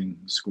amazing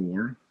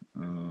score.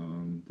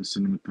 The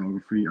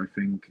cinematography, I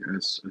think,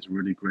 is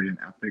really great and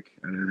epic,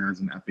 and it has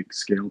an epic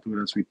scale to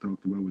it, as we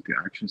talked about with the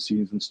action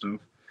scenes and stuff.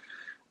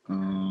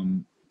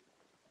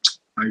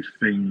 I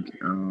think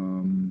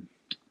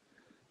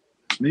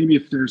maybe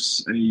if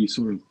there's a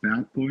sort of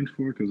bad point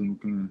for it, because I'm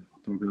going to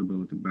talk a little bit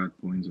about the bad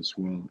points as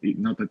well.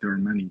 Not that there are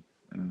many,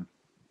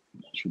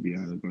 should be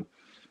added, but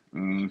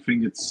I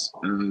think it's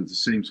the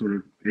same sort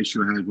of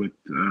issue I had with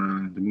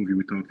the movie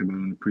we talked about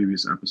in the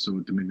previous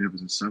episode, The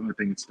Magnificent Seven. I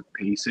think it's the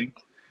pacing.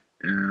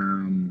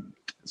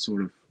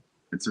 Sort of,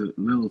 it's a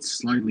little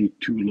slightly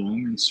too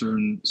long in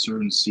certain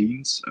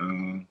scenes.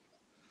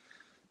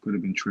 could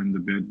have been trimmed a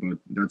bit, but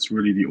that's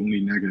really the only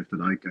negative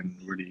that I can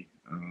really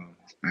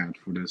add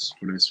for this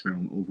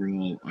film.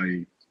 Overall,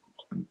 I'm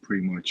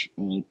pretty much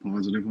all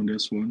positive on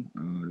this one.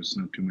 There's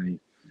not too many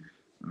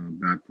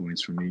bad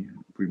points for me.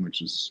 Pretty much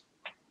just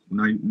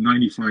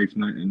 95 to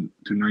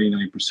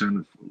 99%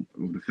 of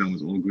the film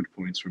is all good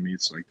points for me.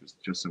 It's like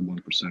just a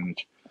 1%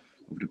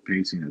 of the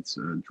pacing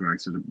that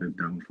drags it a bit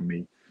down for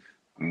me.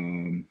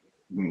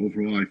 But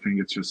overall, I think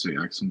it's just an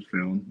excellent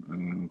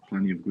film.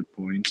 Plenty of good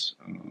points.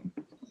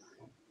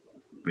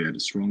 But yeah, the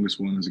strongest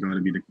one has got to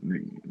be the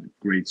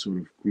great sort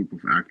of group of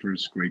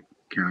actors, great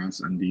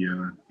cast, and the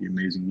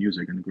amazing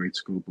music and the great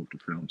scope of the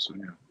film. So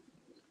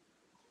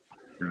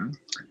yeah.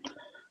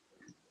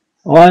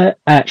 I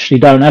actually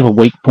don't have a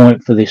weak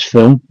point for this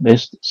film.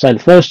 So the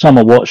first time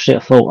I watched it, I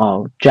thought,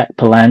 oh, Jack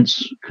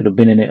Palance could have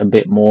been in it a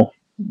bit more.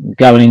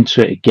 Going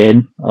into it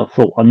again, I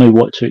thought I knew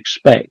what to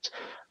expect.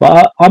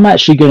 But I'm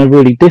actually going to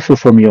really differ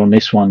from you on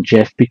this one,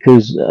 Jeff,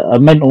 because a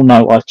mental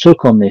note I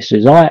took on this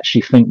is I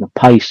actually think the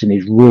pacing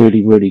is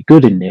really, really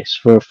good in this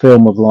for a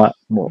film of like,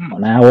 what,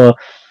 an hour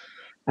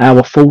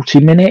 40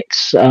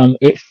 minutes.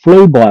 It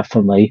flew by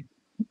for me.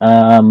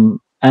 And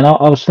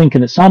I was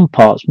thinking at some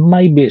parts,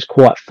 maybe it's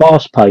quite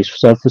fast paced.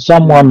 So for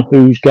someone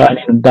who's going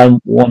in and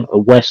don't want a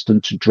Western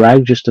to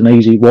drag, just an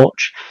easy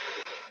watch,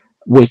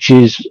 which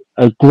is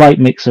a great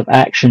mix of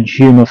action,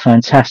 humour,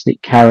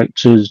 fantastic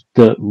characters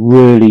that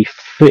really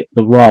fit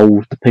the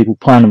role. The people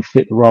playing them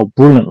fit the role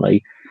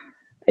brilliantly.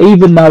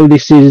 Even though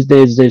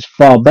there's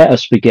far better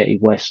spaghetti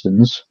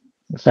westerns,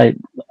 say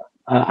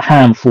a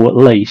handful at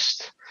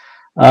least.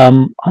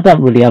 I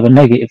don't really have a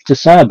negative to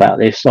say about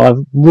this.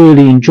 I've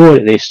really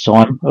enjoyed it this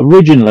time.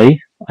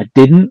 Originally, I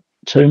didn't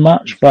too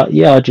much, but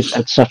yeah, I just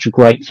had such a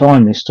great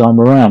time this time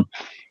around.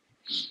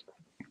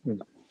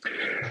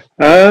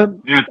 Yeah,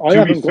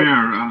 to be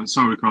fair,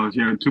 sorry, Carlos.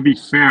 Yeah, to be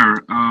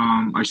fair,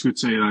 I should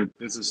say that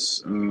this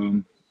is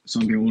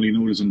something I only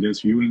noticed on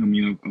this viewing. I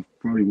mean, I've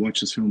probably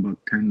watched this film about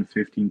 10 to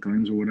 15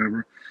 times or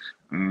whatever.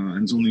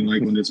 And it's only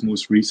like on this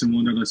most recent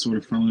one that I sort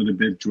of found it a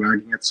bit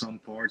dragging at some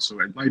parts. So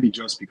it might be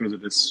just because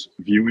of this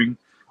viewing.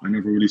 I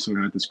never really sort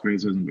of had this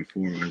criticism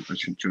before. I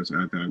should just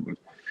add that. But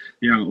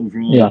yeah,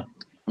 overall,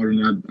 other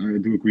than that, I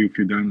do agree with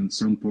you, Dan. In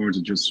some parts,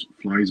 it just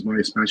flies by,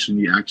 especially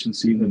in the action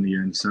scene and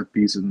the set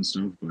pieces and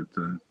stuff. But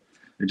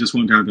I just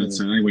want to have that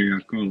said. Anyway,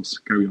 Carlos,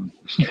 carry on.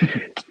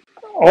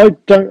 I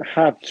don't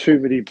have too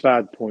many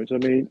bad points. I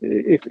mean,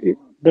 if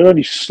they're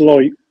only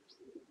slight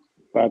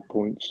bad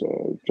points.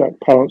 Jack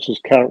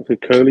Palance's character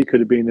Curly could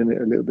have been in it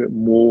a little bit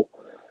more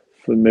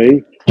for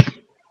me.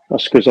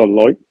 That's because I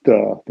liked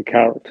the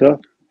character.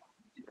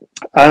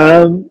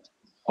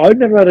 I've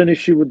never had an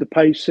issue with the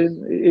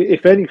pacing.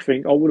 If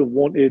anything, I would have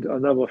wanted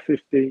another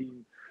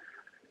 15,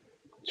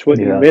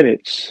 20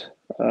 minutes.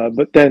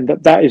 But then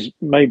that is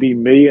maybe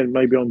me, and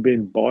maybe I'm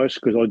being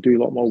biased because I do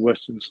like my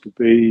westerns to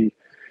be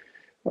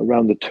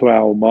around the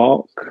 2-hour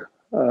mark.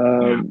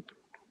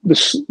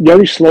 The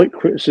only slight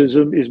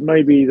criticism is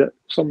maybe that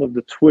some of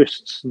the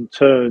twists and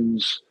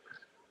turns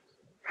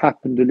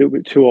happened a little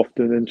bit too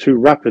often and too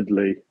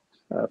rapidly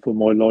for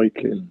my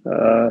liking.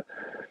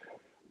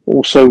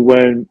 Also,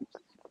 when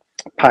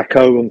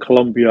Paco and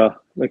Colombia,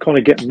 they kind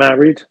of get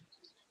married,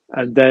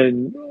 and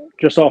then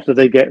just after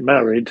they get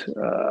married,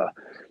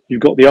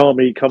 you've got the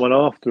army coming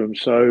after them.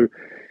 So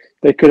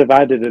they could have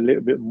added a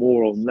little bit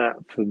more on that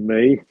for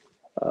me.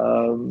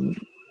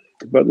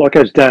 But like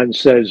as Dan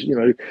says, you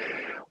know,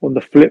 on the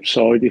flip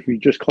side, if you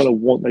just kind of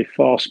want a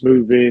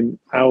fast-moving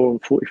hour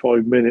and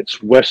 45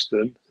 minutes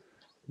Western,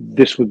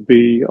 this would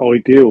be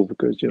ideal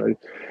because, you know,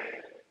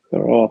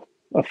 there are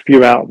a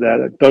few out there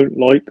that don't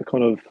like the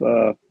kind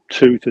of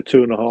 2 to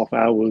 2.5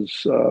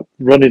 hours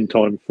running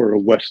time for a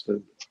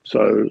Western.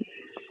 So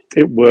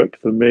it worked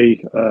for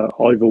me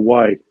either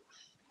way.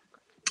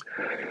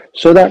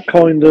 So that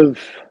kind of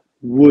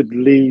would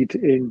lead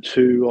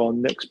into our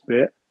next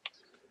bit,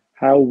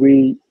 how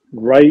we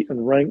rate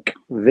and rank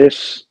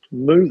this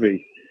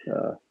movie,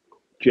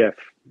 Jeff.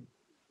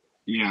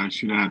 Yeah, I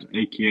should add,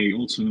 aka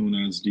also known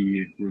as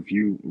the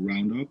review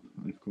roundup.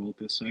 I've called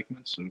this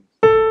segment. So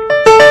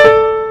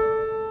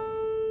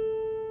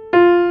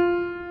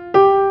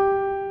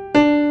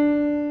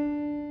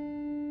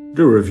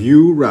the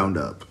review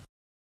roundup,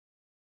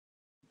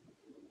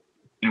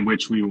 in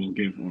which we will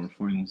give our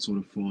final sort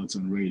of thoughts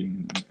and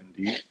rating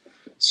indeed.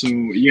 So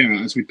yeah,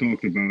 as we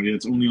talked about,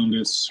 it's only on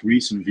this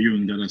recent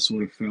viewing that I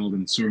sort of felt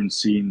in certain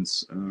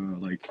scenes,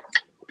 like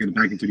get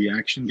back into the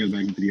action,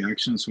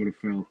 sort of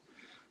felt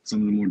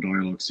some of the more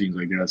dialogue scenes,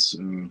 I guess,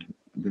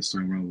 this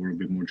time around were a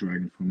bit more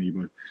dragging for me.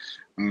 But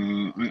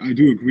I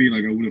do agree,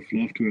 like I would have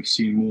loved to have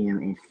seen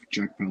more of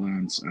Jack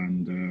Palance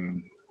and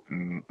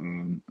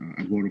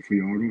Eduardo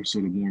Friardo,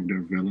 sort of more of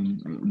their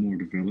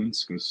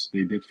villains, because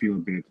they did feel a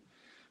bit,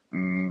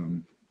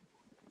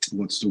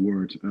 what's the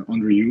word,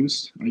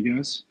 underused, I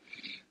guess.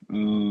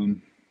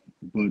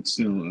 But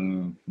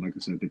still, like I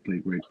said, they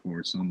played great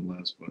parts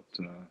nonetheless. But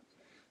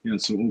yeah,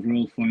 so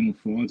overall, final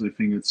thoughts. I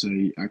think it's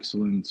a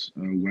excellent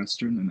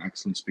Western, an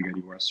excellent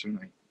spaghetti Western,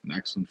 an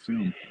excellent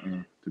film,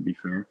 to be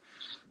fair.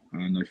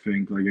 And I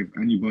think like if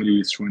anybody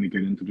is trying to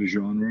get into the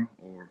genre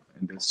or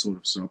in this sort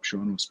of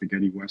sub-genre of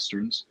spaghetti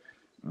westerns,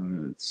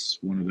 it's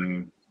one of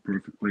the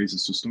perfect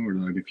places to start.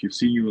 Like if you've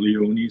seen your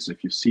Leones,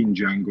 if you've seen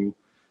Django,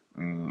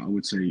 I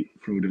would say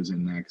throw this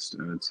in next.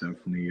 It's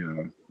definitely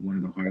one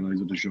of the highlights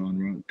of the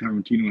genre.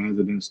 Tarantino has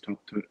it in his top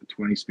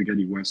 20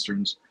 spaghetti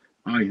westerns.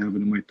 I have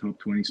it in my top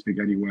 20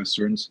 spaghetti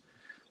westerns.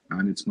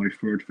 And it's my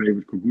third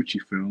favorite Corbucci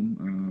film,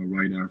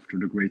 right after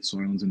The Great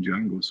Silence and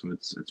Django. So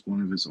it's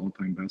one of his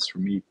all-time best for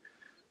me.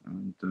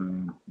 And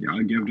yeah,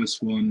 I'll give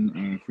this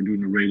one for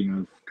doing the rating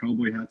of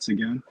cowboy hats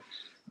again.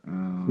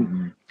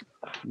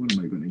 What am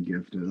I going to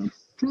give it? I'll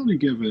probably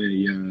give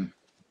it a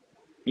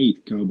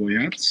 8 cowboy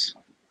hats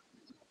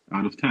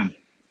out of 10.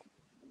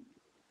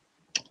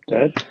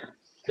 Dad?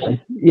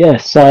 Yeah,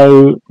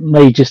 so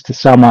me, just to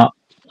sum up,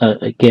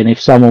 again, if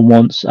someone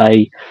wants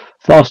a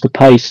faster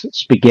paced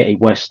spaghetti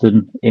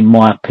western, in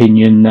my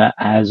opinion, that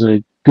has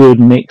a good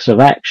mix of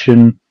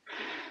action,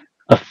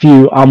 a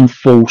few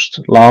unforced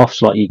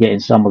laughs like you get in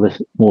some of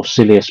the more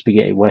sillier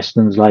spaghetti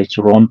westerns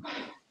later on,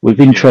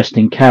 with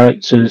interesting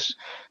characters,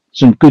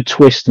 some good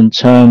twists and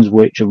turns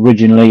which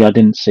originally I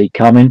didn't see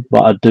coming,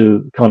 but I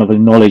do kind of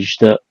acknowledge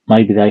that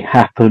maybe they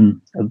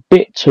happen a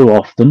bit too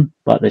often,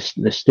 but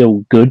they're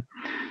still good.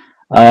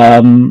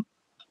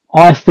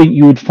 I think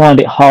you would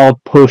find it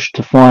hard pushed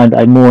to find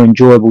a more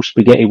enjoyable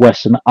spaghetti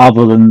western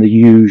other than the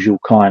usual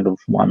kind of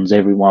ones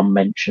everyone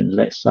mentions.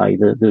 Let's say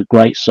the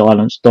Great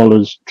Silence,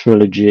 Dollars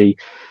trilogy,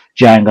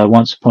 Django,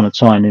 Once Upon a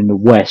Time in the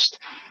West.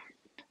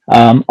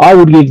 I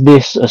would give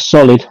this a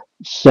solid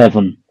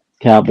 7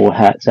 cowboy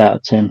hats out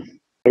of 10.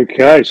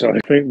 Okay, so I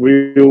think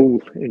we all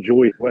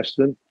enjoy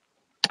Western.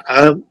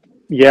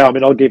 Yeah, I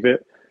mean, I'll give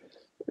it.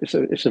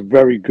 It's a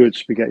very good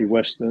spaghetti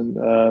Western.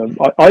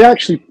 I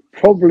actually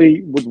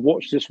probably would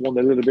watch this one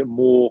a little bit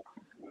more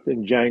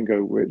than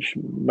Django, which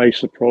may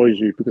surprise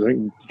you because I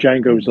think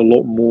Django is a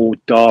lot more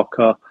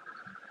darker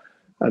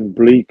and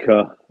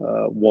bleaker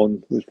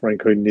one with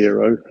Franco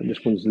Nero, and this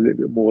one's a little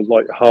bit more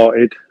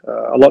light-hearted.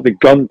 I like the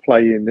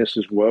gunplay in this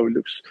as well. It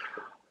looks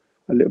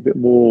a little bit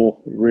more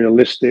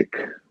realistic,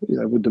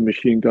 with the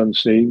machine gun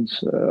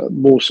scenes,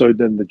 more so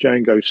than the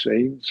Django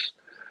scenes.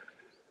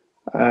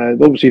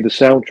 And obviously the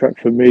soundtrack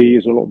for me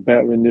is a lot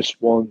better in this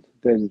one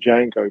than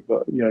Django,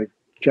 but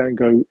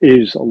Django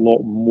is a lot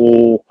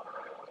more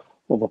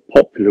of a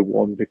popular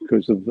one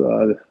because of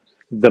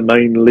the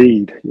main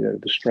lead,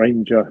 the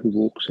stranger who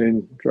walks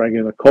in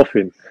dragging a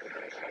coffin.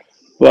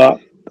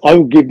 But I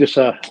would give this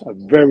a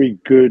very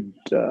good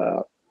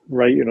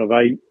rating of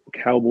 8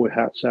 cowboy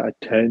hats out of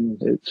 10.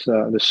 It's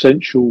an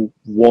essential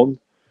one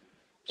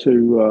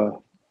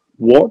to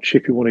watch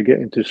if you want to get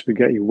into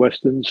spaghetti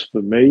westerns.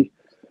 For me,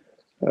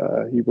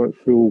 you won't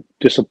feel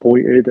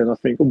disappointed, and I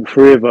think all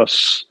 3 of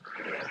us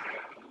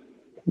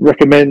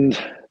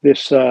recommend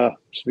this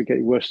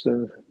spaghetti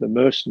western, The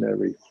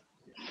Mercenary.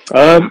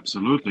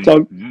 Absolutely.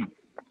 So I'm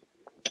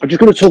just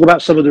going to talk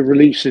about some of the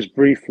releases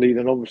briefly,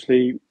 then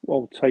obviously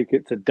I'll take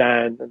it to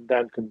Dan, and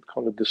Dan can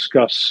kind of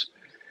discuss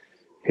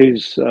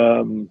his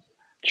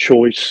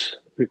choice,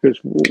 because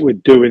what we're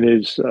doing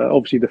is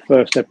obviously the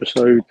first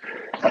episode,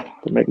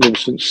 The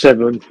Magnificent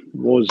Seven,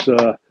 was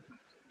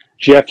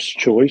Jeff's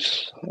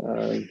choice,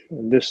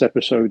 and this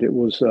episode it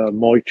was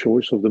my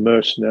choice of The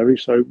Mercenary.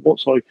 So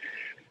once I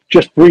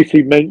just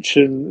briefly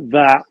mention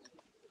that,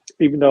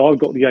 even though I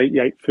got the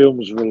 88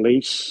 films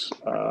release,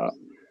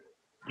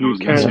 you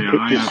can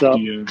pick this up.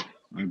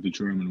 I have the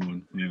German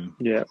one,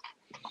 yeah,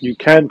 you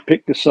can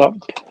pick this up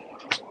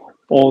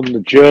on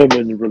the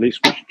German release,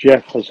 which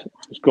Jeff has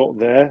got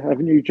there,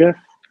 haven't you, Jeff?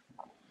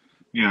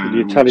 Yeah, the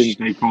Italian, which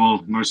they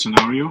call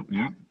Mercenario,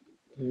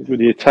 with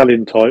the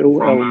Italian title,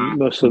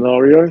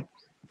 Mercenario.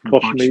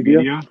 Posh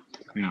Media.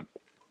 Yeah.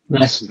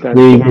 That's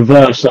the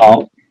reverse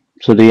art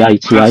to the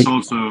 88. That's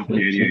also the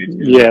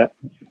 88.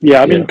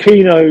 Yeah. I mean,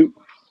 Kino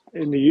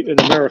in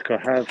America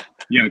have.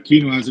 Yeah,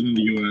 Kino has it in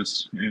the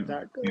US.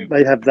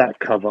 They have that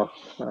cover,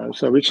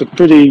 so it's a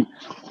pretty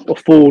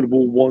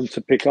affordable one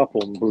to pick up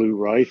on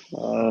Blu-ray.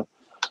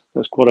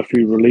 There's quite a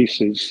few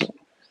releases.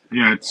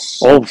 Yeah, it's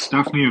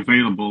definitely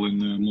available in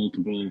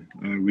multiple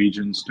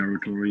regions,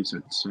 territories.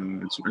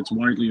 It's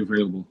widely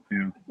available.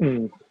 Yeah.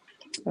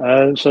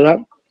 So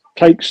that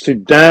takes to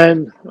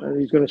Dan,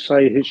 and he's going to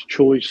say his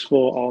choice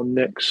for our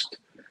next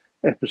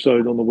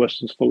episode on the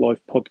Westerns for Life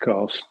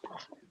podcast.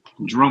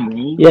 Drum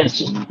roll.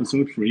 Yes. On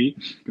episode 3.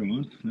 Go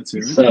on, let's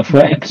hear it. So for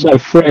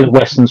episode 3 of the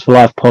Westerns for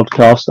Life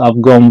podcast,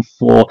 I've gone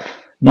for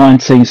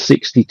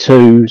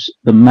 1962's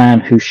The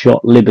Man Who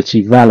Shot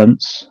Liberty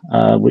Valance,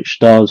 which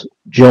stars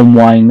John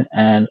Wayne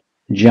and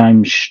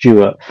James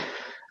Stewart.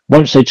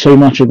 Won't say too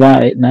much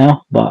about it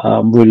now, but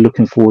I'm really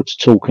looking forward to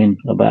talking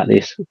about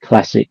this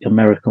classic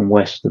American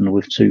Western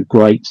with 2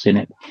 greats in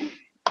it.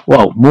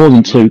 Well, more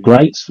than 2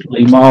 greats.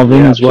 Lee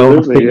Marvin as well.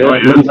 I think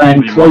Lee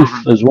Van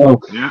Cleef as well.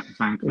 Yeah,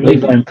 Lee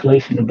Van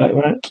Cleef in the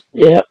background.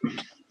 Yeah.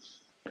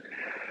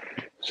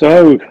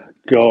 So,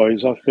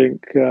 guys, I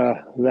think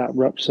that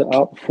wraps it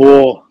up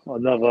for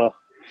another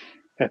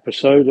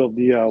episode of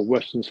the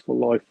Westerns for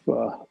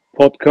Life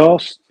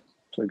podcast.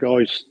 So,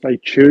 guys, stay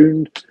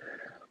tuned.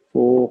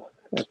 for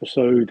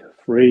episode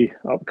 3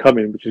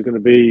 upcoming, which is going to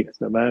be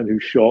the man who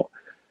shot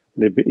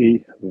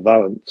Liberty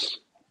Valance.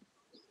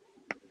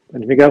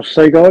 Anything else to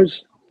say,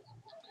 guys?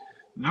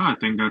 No, I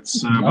think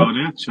that's about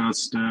it.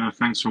 Just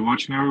thanks for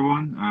watching,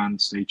 everyone, and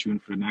stay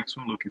tuned for the next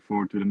one. Looking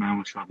forward to the man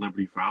who shot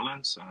Liberty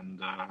Valance, and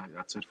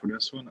that's it for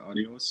this one.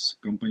 Adios,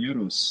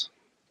 compañeros.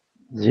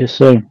 See you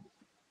soon.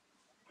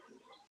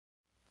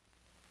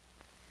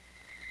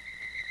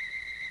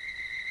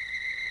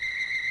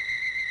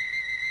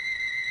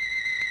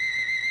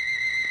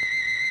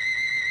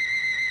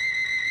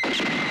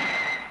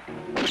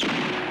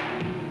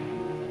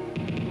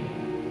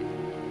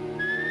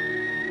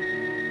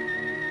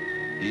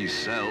 He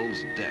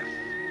sells death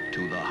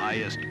to the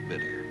highest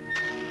bidder.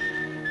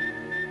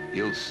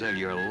 He'll sell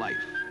your life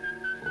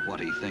for what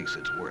he thinks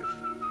it's worth.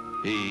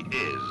 He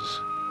is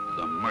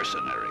the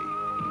mercenary.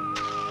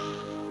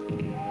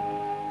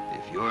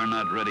 If you're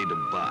not ready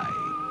to buy,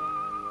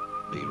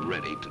 be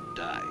ready to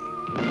die.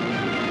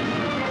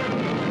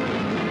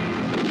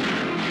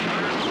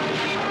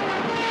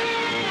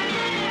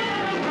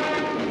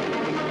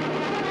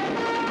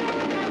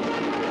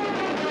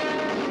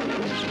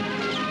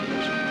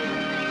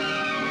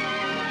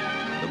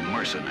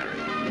 Mercenary.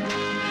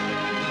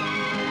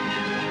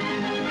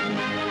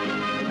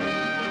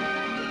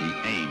 He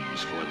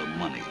aims for the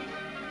money.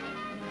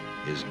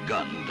 His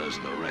gun does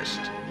the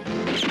rest.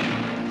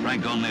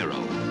 Franco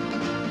Nero,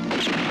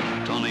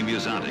 Tony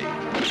Musanti,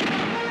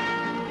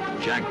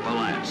 Jack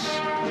Palance,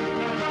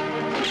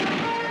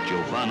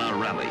 Giovanna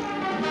Ralli.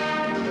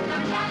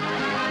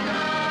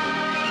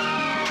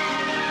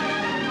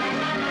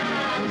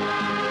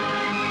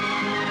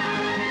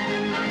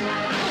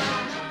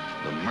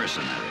 The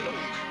mercenary.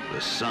 The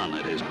sun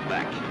at his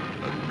back,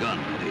 a gun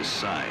at his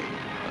side,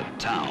 a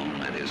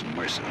town at his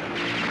mercy.